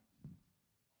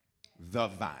 The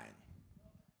vine.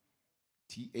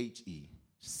 T-H-E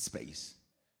space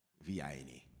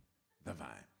V-I-N-E. The vine.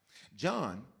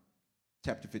 John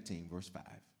chapter 15, verse 5.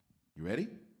 You ready?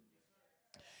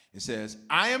 It says,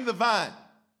 I am the vine.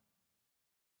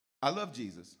 I love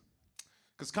Jesus.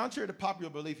 Because contrary to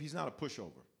popular belief, he's not a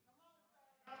pushover.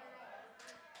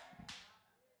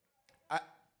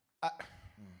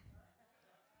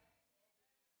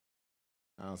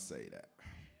 I'll say that.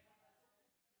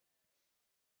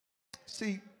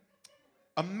 See,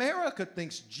 America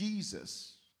thinks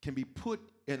Jesus can be put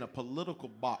in a political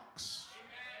box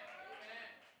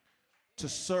to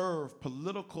serve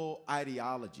political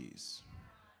ideologies.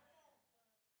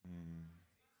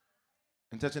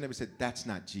 And touch your neighbor and said, that's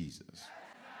not Jesus.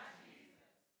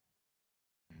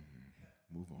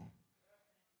 Move on.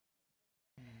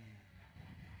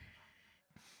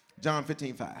 John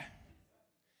 15:5.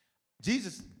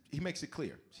 Jesus, he makes it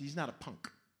clear. He's not a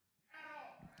punk.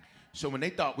 So when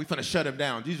they thought we finna shut him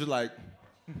down, Jesus was like,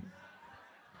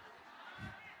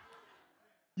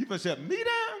 you finna shut me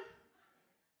down?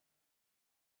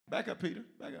 Back up, Peter.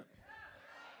 Back up.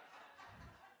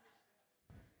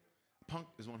 Punk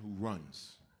is one who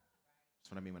runs. That's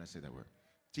what I mean when I say that word.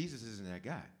 Jesus isn't that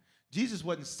guy. Jesus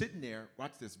wasn't sitting there,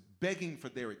 watch this, begging for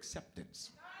their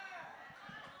acceptance.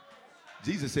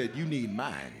 Jesus said, you need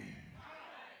mine.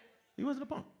 He wasn't a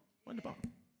punk. Wasn't a punk.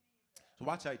 So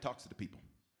watch how he talks to the people.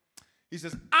 He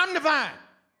says, I'm the vine.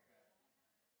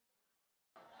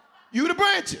 You the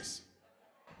branches.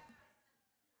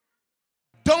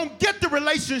 Don't get the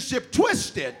relationship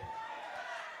twisted,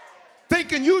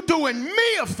 thinking you doing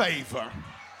me a favor.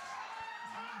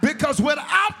 Because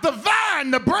without the vine,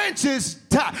 the branches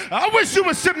die. I wish you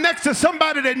would sit next to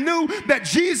somebody that knew that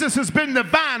Jesus has been the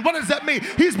vine. What does that mean?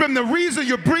 He's been the reason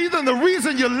you're breathing, the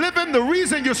reason you're living, the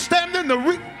reason you're standing,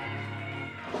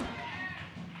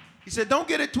 He said, don't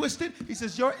get it twisted. He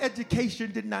says, your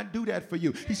education did not do that for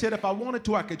you. He said, if I wanted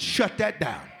to, I could shut that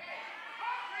down.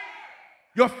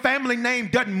 Your family name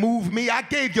doesn't move me. I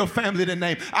gave your family the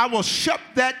name. I will shut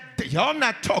that. Y'all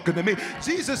not talking to me.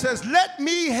 Jesus says, let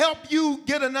me help you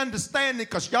get an understanding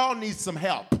because y'all need some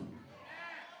help.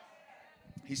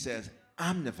 He says,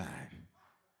 I'm the vine.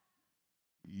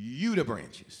 You the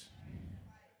branches.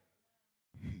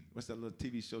 What's that little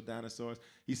TV show, Dinosaurs?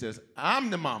 He says, I'm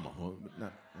the mama. Well,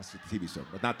 not, that's a TV show,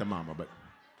 but not the mama, but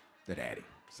the daddy.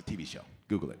 It's a TV show.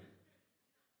 Google it.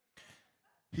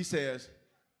 He says,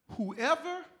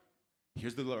 whoever,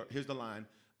 here's the line,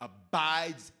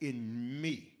 abides in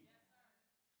me.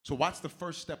 So what's the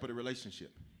first step of the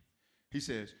relationship? He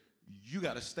says, you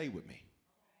got to stay with me.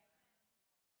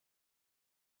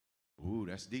 Ooh,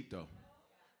 that's deep though.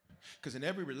 Because in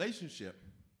every relationship,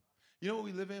 you know what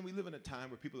we live in? We live in a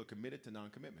time where people are committed to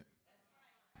non-commitment.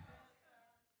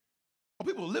 Oh,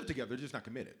 people will live together, they're just not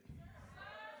committed.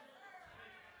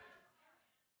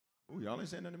 Ooh, y'all ain't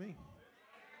saying nothing to me.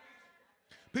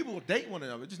 People will date one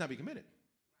another, just not be committed.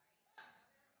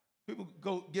 People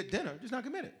go get dinner, just not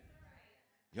committed.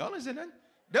 Y'all ain't saying nothing.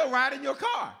 They'll ride in your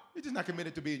car. They're just not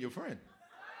committed to being your friend.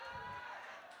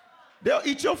 They'll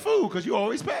eat your food because you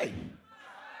always pay.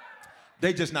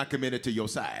 They just not committed to your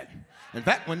side. In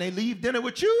fact, when they leave dinner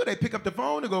with you, they pick up the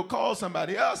phone and go call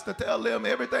somebody else to tell them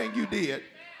everything you did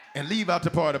and leave out the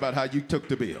part about how you took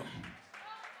the bill.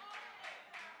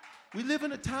 We live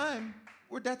in a time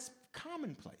where that's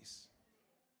commonplace.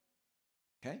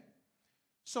 Okay?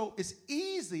 So it's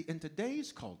easy in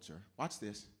today's culture, watch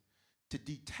this, to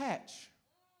detach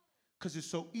because it's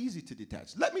so easy to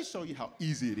detach. Let me show you how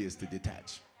easy it is to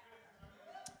detach.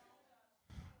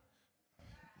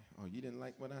 Oh, you didn't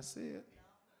like what I said?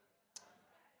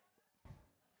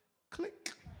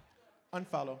 Click.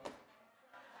 Unfollow.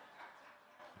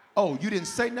 Oh, you didn't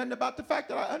say nothing about the fact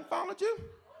that I unfollowed you?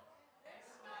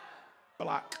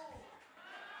 Block.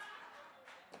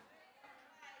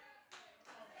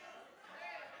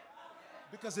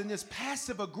 Because in this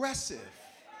passive aggressive,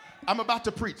 I'm about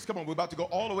to preach. Come on, we're about to go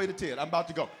all the way to 10. I'm about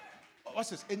to go. Watch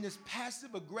this. In this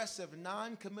passive aggressive,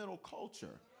 non-committal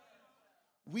culture,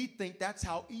 we think that's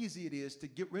how easy it is to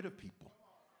get rid of people.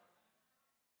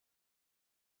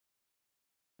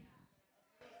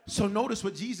 So notice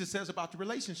what Jesus says about the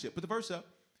relationship. Put the verse up.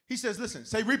 He says, listen,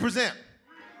 say represent.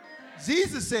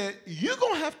 Jesus said, you're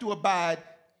going to have to abide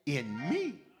in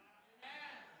me.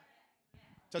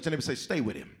 Touch your neighbor and say, stay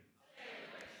with him.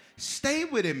 Stay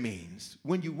with him means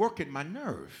when you work at my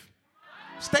nerve.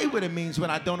 Stay with him means when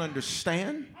I don't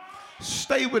understand.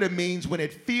 Stay with him means when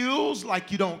it feels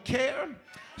like you don't care.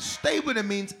 Stay with it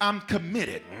means I'm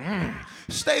committed.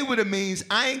 Stay with it means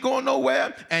I ain't going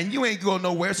nowhere and you ain't going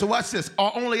nowhere. So watch this.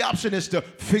 Our only option is to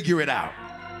figure it out.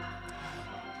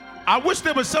 I wish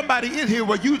there was somebody in here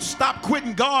where you'd stop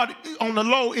quitting God on the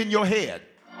low in your head.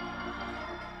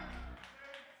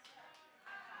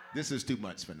 This is too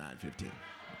much for 9:15.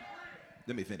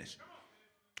 Let me finish.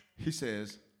 He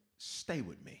says, stay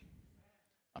with me.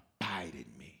 Abide in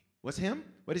me. What's him?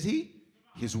 What is he?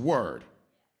 His word.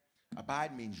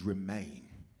 Abide means remain.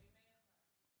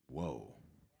 Whoa.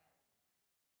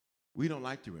 We don't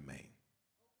like to remain.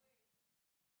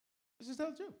 This is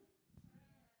the truth.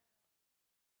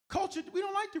 Culture, we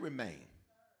don't like to remain.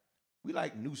 We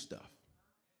like new stuff.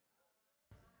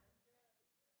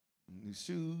 New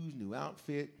shoes, new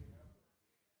outfit.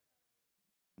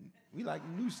 We like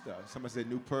new stuff. Somebody said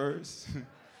new purse.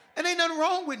 And ain't nothing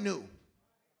wrong with new.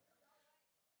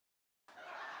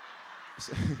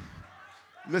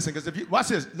 Listen, because if you, watch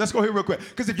this, let's go here real quick.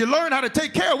 Because if you learn how to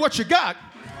take care of what you got,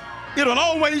 it'll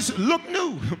always look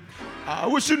new. I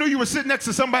wish you knew you were sitting next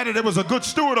to somebody that was a good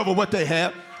steward over what they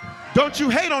had. Don't you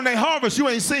hate on their harvest, you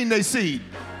ain't seen their seed.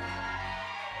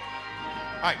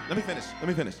 All right, let me finish.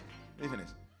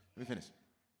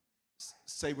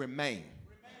 Say remain.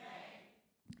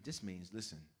 This means,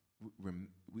 listen,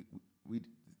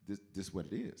 this is what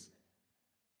it is.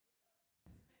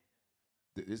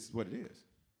 This is what it is.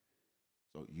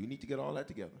 So you need to get all that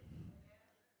together.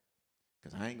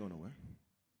 Because I ain't going nowhere.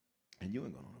 And you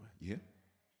ain't going nowhere. You hear?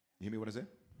 You hear me what I said?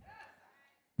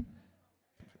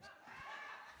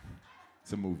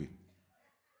 It's a movie.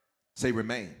 Say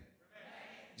remain.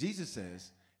 Jesus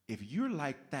says, if you're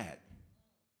like that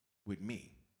with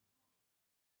me,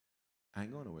 I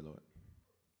ain't going nowhere, Lord.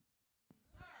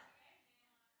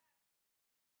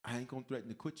 I ain't going to threaten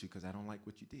to quit you because I don't like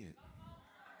what you did.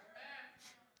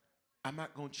 I'm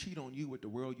not going to cheat on you with the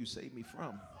world you saved me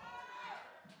from.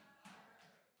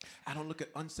 I don't look at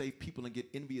unsaved people and get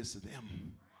envious of them.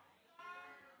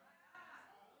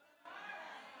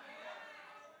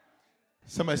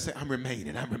 Somebody say, I'm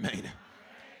remaining.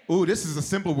 Ooh, this is a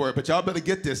simple word, but y'all better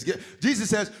get this. Jesus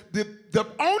says, the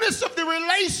onus of the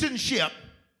relationship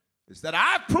is that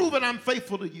I've proven I'm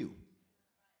faithful to you.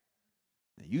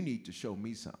 Now you need to show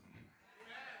me something.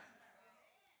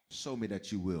 Show me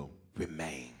that you will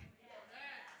remain.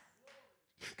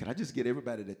 Can I just get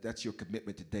everybody that's your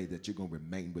commitment today, that you're going to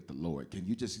remain with the Lord? Can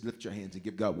you just lift your hands and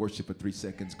give God worship for 3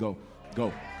 seconds? Go.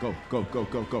 Come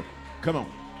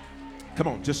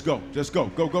on, just go.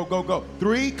 Go.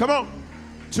 3, come on.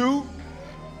 2,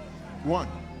 1.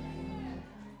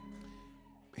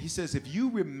 He says, if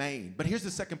you remain, but here's the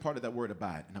second part of that word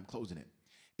abide, and I'm closing it.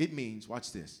 It means,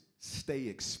 watch this, stay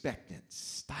expectant.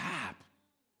 Stop.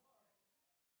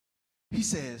 He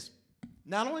says,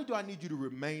 not only do I need you to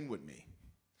remain with me,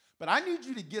 but I need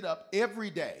you to get up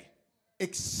every day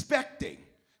expecting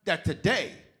that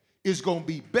today is going to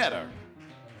be better.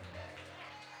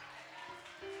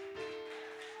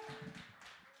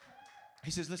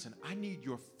 He says, listen, I need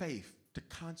your faith to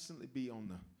constantly be on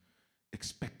the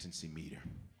expectancy meter.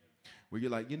 Where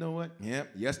you're like, you know what?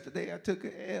 Yep, yesterday I took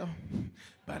a L,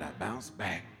 but I bounced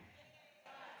back.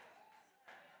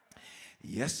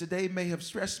 Yesterday may have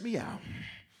stressed me out,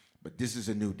 but this is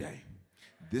a new day.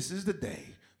 This is the day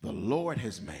the Lord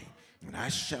has made, and I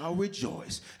shall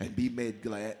rejoice and be made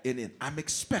glad in it. I'm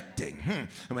expecting. And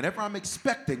whenever I'm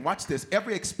expecting, watch this.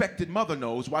 Every expected mother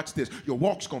knows, watch this, your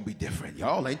walk's going to be different.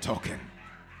 Y'all ain't talking.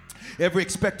 Every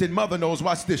expected mother knows,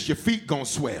 watch this, your feet gonna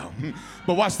swell.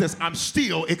 But watch this, I'm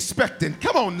still expecting.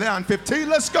 Come on, 9:15,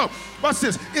 let's go. Watch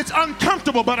this, it's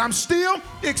uncomfortable, but I'm still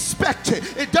expecting.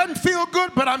 It doesn't feel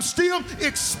good, but I'm still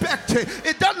expecting.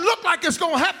 It doesn't look like it's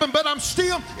gonna happen, but I'm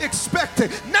still expecting.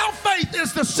 Now faith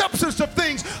is the substance of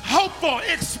things hoped for,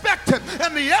 expected,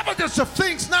 and the evidence of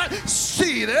things not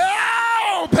seen.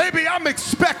 Oh, baby, I'm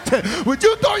expecting. Would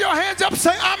you throw your hands up and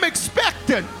say, I'm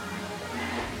expecting?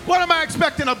 What am I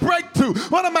expecting? A breakthrough.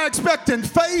 What am I expecting?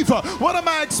 Favor. What am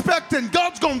I expecting?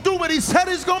 God's going to do what he said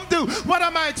he's going to do. What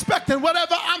am I expecting?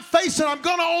 Whatever I'm facing, I'm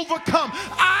going to overcome.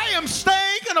 I am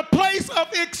staying in a place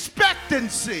of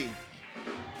expectancy.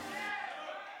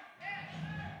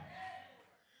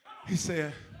 He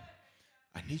said,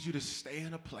 I need you to stay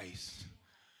in a place.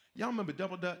 Y'all remember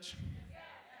Double Dutch?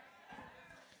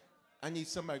 I need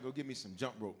somebody to go get me some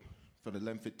jump rope for the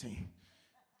 11:15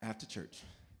 after church.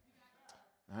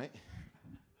 All right?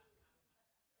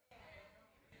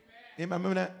 Anybody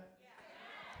remember that?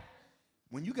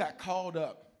 When you got called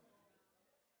up,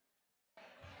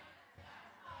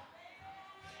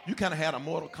 you kind of had a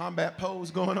Mortal Kombat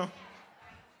pose going on.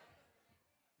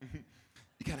 You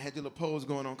kind of had your little pose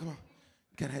going on. Come on.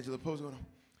 You kind of had your little pose going on.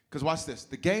 Because watch this.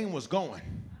 The game was going,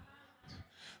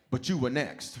 but you were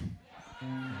next.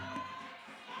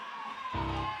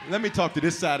 Let me talk to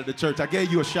this side of the church. I gave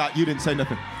you a shot. You didn't say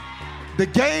nothing. The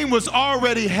game was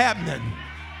already happening.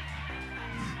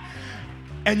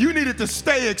 And you needed to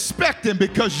stay expectant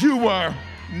because you were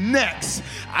next.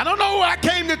 I don't know who I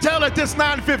came to tell at this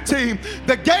 9:15.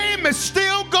 The game is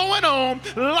still going on.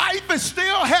 Life is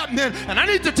still happening. And I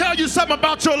need to tell you something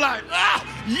about your life.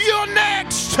 You're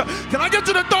next. Can I get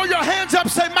you to throw your hands up,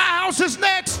 say, my house is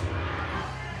next?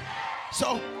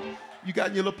 So you got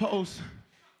in your little pose.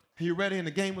 You ready? And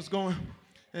the game was going.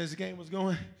 As the game was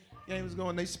going,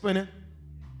 they spinning.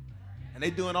 And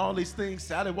they doing all these things,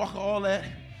 Sally Walker, all that.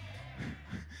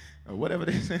 Or whatever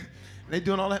they say. They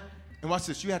doing all that. And watch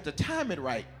this, you have to time it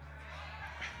right.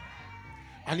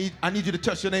 I need you to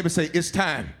touch your neighbor and say, it's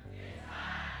time.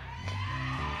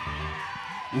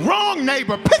 Wrong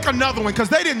neighbor, pick another one because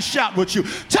they didn't shout with you.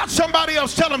 Touch somebody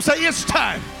else, tell them, say, it's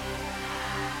time.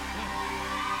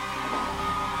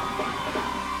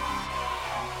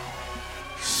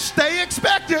 Stay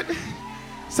expectant.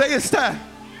 Say it's time.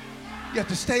 You have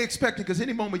to stay expectant because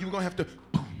any moment you're going to have to,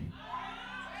 boom,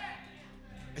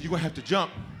 and you're going to have to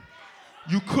jump.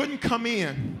 You couldn't come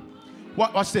in,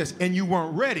 watch this, and you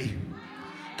weren't ready.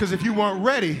 Because if you weren't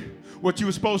ready, what you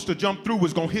were supposed to jump through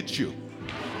was going to hit you.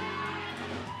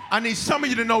 I need some of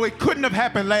you to know it couldn't have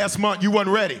happened last month, you weren't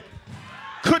ready.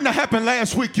 Couldn't have happened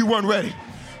last week, you weren't ready.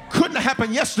 Couldn't have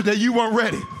happened yesterday, you weren't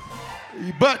ready.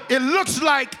 But it looks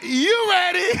like you're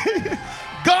ready.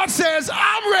 God says,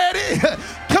 I'm ready.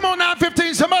 Come on,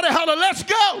 9:15, somebody holler, let's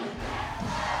go.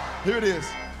 Here it is.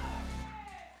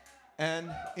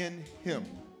 And in him.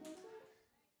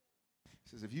 It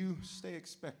says, if you stay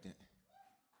expectant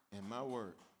in my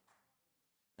word,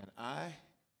 and I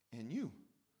and you,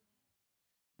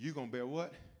 you're going to bear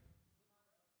what?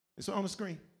 It's on the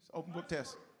screen. It's an open book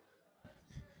test.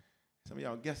 Some of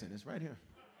y'all guessing. It's right here.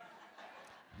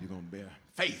 You're going to bear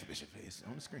faith, Bishop. It's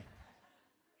on the screen.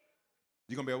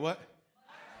 You're going to bear what?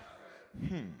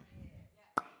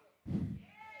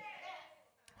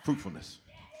 Fruitfulness.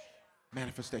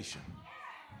 Manifestation.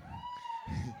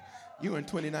 You in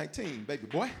 2019, baby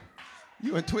boy.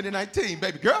 You in 2019,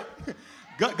 baby girl.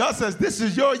 God says this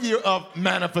is your year of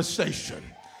manifestation.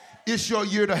 It's your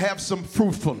year to have some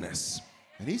fruitfulness.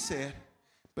 And he said,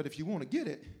 but if you want to get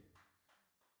it,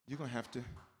 you're going to have to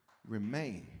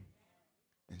remain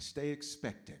and stay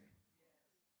expectant.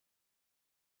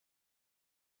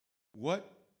 What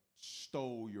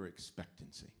stole your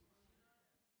expectancy?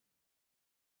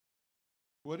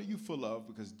 What are you full of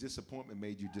because disappointment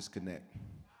made you disconnect?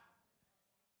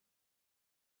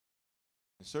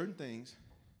 And certain things,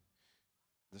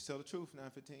 let's tell the truth,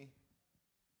 9:15.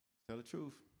 Tell the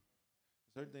truth.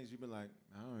 Certain things you've been like,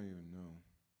 I don't even know.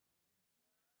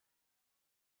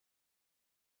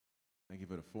 Thank you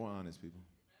for the 4 honest people.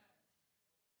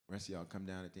 The rest of y'all come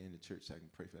down at the end of church so I can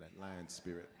pray for that lion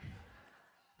spirit.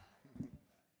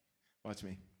 Watch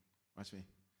me. Watch me.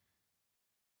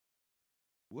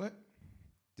 What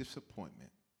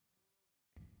disappointment,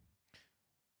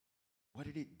 what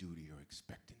did it do to your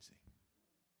expectancy?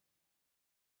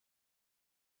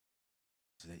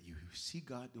 So that you see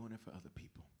God doing it for other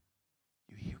people.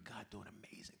 You hear God doing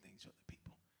amazing things for other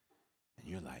people. And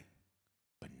you're like,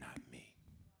 but not me.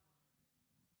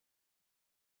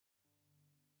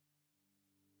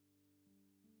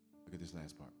 Look at this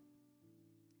last part.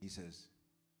 He says,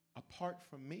 apart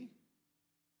from me,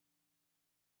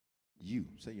 you,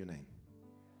 say your name,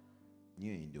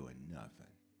 you ain't doing nothing.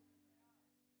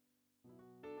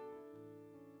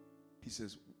 He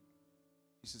says,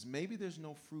 maybe there's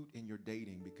no fruit in your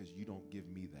dating because you don't give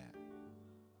me that.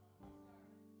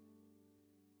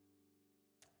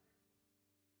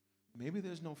 Maybe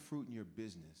there's no fruit in your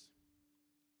business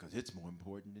because it's more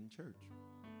important than church.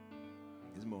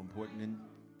 It's more important than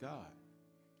God.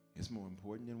 It's more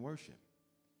important than worship.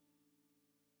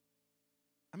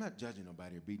 I'm not judging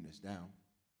nobody or beating us down.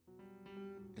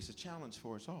 It's a challenge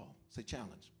for us all. Say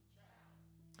challenge.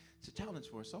 It's a challenge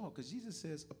for us all because Jesus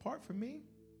says, apart from me,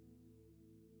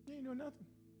 you ain't doing nothing.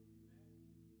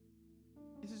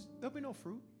 He says, there'll be no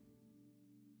fruit.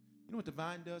 You know what the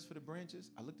vine does for the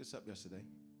branches? I looked this up yesterday.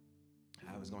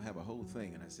 I was going to have a whole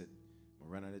thing, and I said, I'm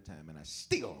going to run out of time, and I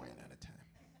still ran out of time.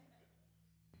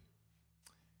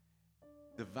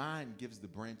 The vine gives the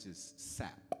branches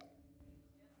sap.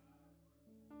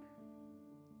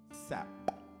 Sap.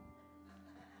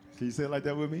 Can you say it like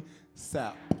that with me?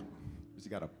 Sap. But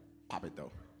you got to pop it,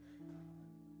 though.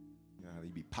 You know how you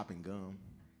be popping gum?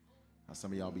 How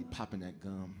some of y'all be popping that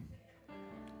gum?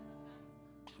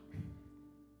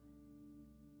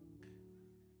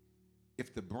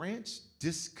 if the branch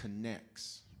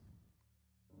disconnects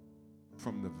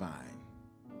from the vine,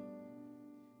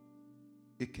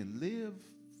 it can live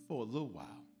for a little while.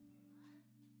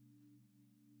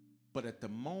 But at the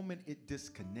moment it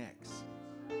disconnects,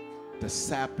 the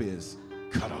sap is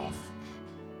cut off.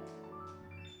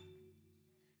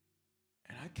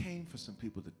 And I came for some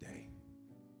people today,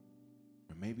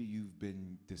 or maybe you've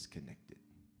been disconnected.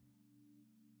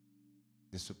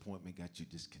 Disappointment got you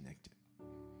disconnected.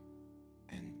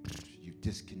 And you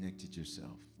disconnected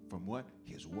yourself from what?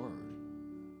 His word.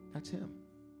 That's him.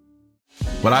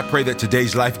 Well, I pray that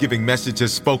today's life-giving message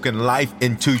has spoken life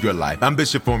into your life. I'm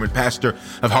Bishop Foreman, pastor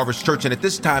of Harvest Church, and at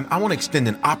this time, I want to extend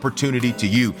an opportunity to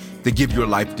you to give your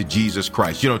life to Jesus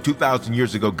Christ. You know, 2,000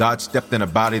 years ago, God stepped in a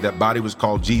body. That body was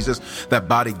called Jesus. That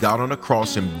body got on a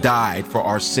cross and died for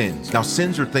our sins. Now,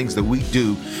 sins are things that we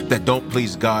do that don't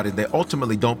please God, and they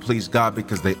ultimately don't please God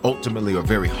because they ultimately are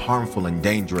very harmful and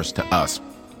dangerous to us.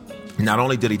 Not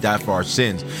only did he die for our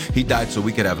sins, he died so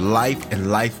we could have life and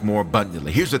life more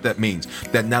abundantly. Here's what that means,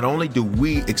 that not only do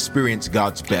we experience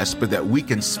God's best, but that we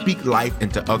can speak life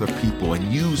into other people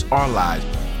and use our lives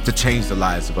to change the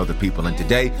lives of other people. And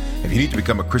today, if you need to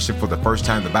become a Christian for the first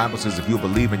time, the Bible says if you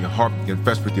believe in your heart and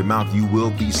confess with your mouth, you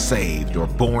will be saved or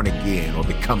born again or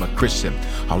become a Christian.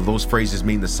 All those phrases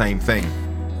mean the same thing.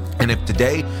 And if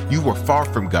today you were far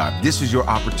from God, this is your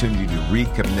opportunity to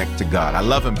reconnect to God. I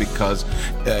love him because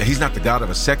he's not the God of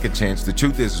a second chance. The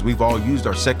truth is we've all used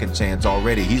our second chance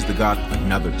already. He's the God of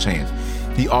another chance.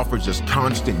 He offers us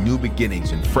constant new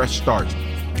beginnings and fresh starts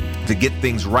to get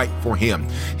things right for him.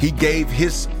 He gave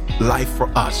his life for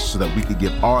us so that we could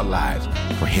give our lives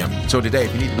for him. So today,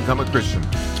 if you need to become a Christian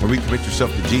or recommit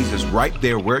yourself to Jesus right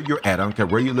there where you're at, I don't care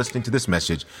where you're listening to this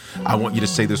message, I want you to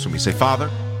say this with me. Say, Father,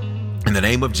 in the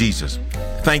name of Jesus,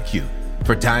 thank you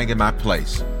for dying in my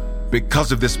place.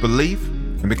 Because of this belief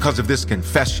and because of this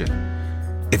confession,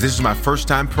 if this is my first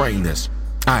time praying this,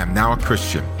 I am now a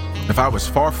Christian. If I was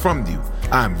far from you,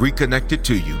 I am reconnected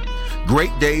to you.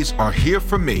 Great days are here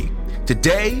for me.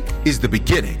 Today is the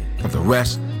beginning of the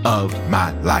rest of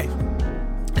my life.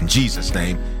 In Jesus'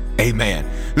 name, amen.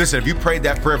 Listen, if you prayed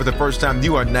that prayer for the first time,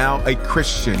 you are now a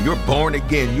Christian. You're born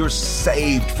again. You're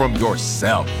saved from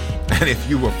yourself. And if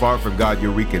you were far from God,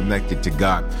 you're reconnected to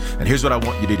God. And here's what I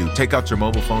want you to do. Take out your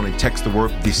mobile phone and text the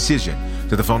word decision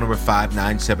to the phone number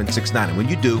 59769. And when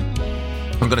you do,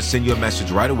 I'm going to send you a message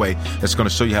right away that's going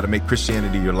to show you how to make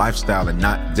Christianity your lifestyle and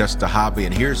not just a hobby.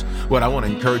 And here's what I want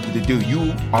to encourage you to do.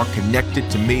 You are connected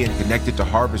to me and connected to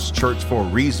Harvest Church for a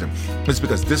reason. It's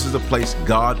because this is the place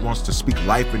God wants to speak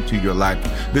life into your life.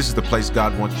 This is the place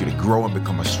God wants you to grow and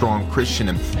become a strong Christian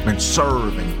and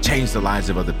serve and change the lives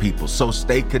of other people. So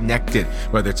stay connected,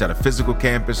 whether it's at a physical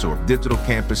campus or a digital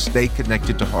campus. Stay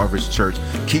connected to Harvest Church.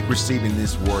 Keep receiving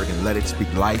this word and let it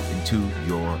speak life into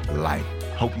your life.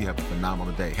 Hope you have a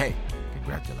phenomenal day. Hey,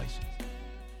 congratulations.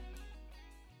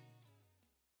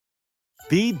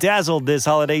 Be dazzled this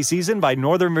holiday season by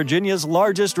Northern Virginia's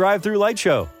largest drive-through light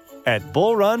show at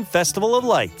Bull Run Festival of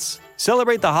Lights.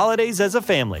 Celebrate the holidays as a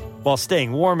family while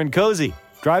staying warm and cozy.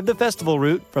 Drive the festival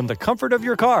route from the comfort of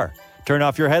your car. Turn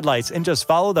off your headlights and just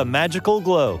follow the magical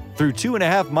glow through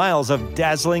 2.5 miles of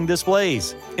dazzling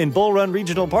displays in Bull Run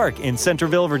Regional Park in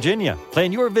Centerville, Virginia.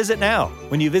 Plan your visit now.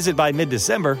 When you visit by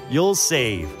mid-December, you'll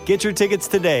save. Get your tickets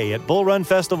today at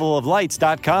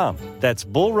bullrunfestivaloflights.com. That's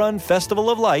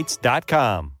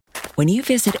bullrunfestivaloflights.com. When you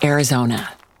visit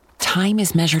Arizona, time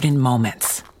is measured in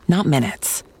moments, not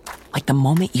minutes. Like the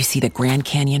moment you see the Grand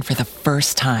Canyon for the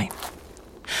first time.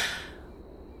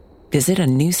 Visit a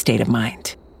new state of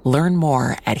mind. Learn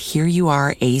more at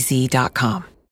hereyouareaz.com.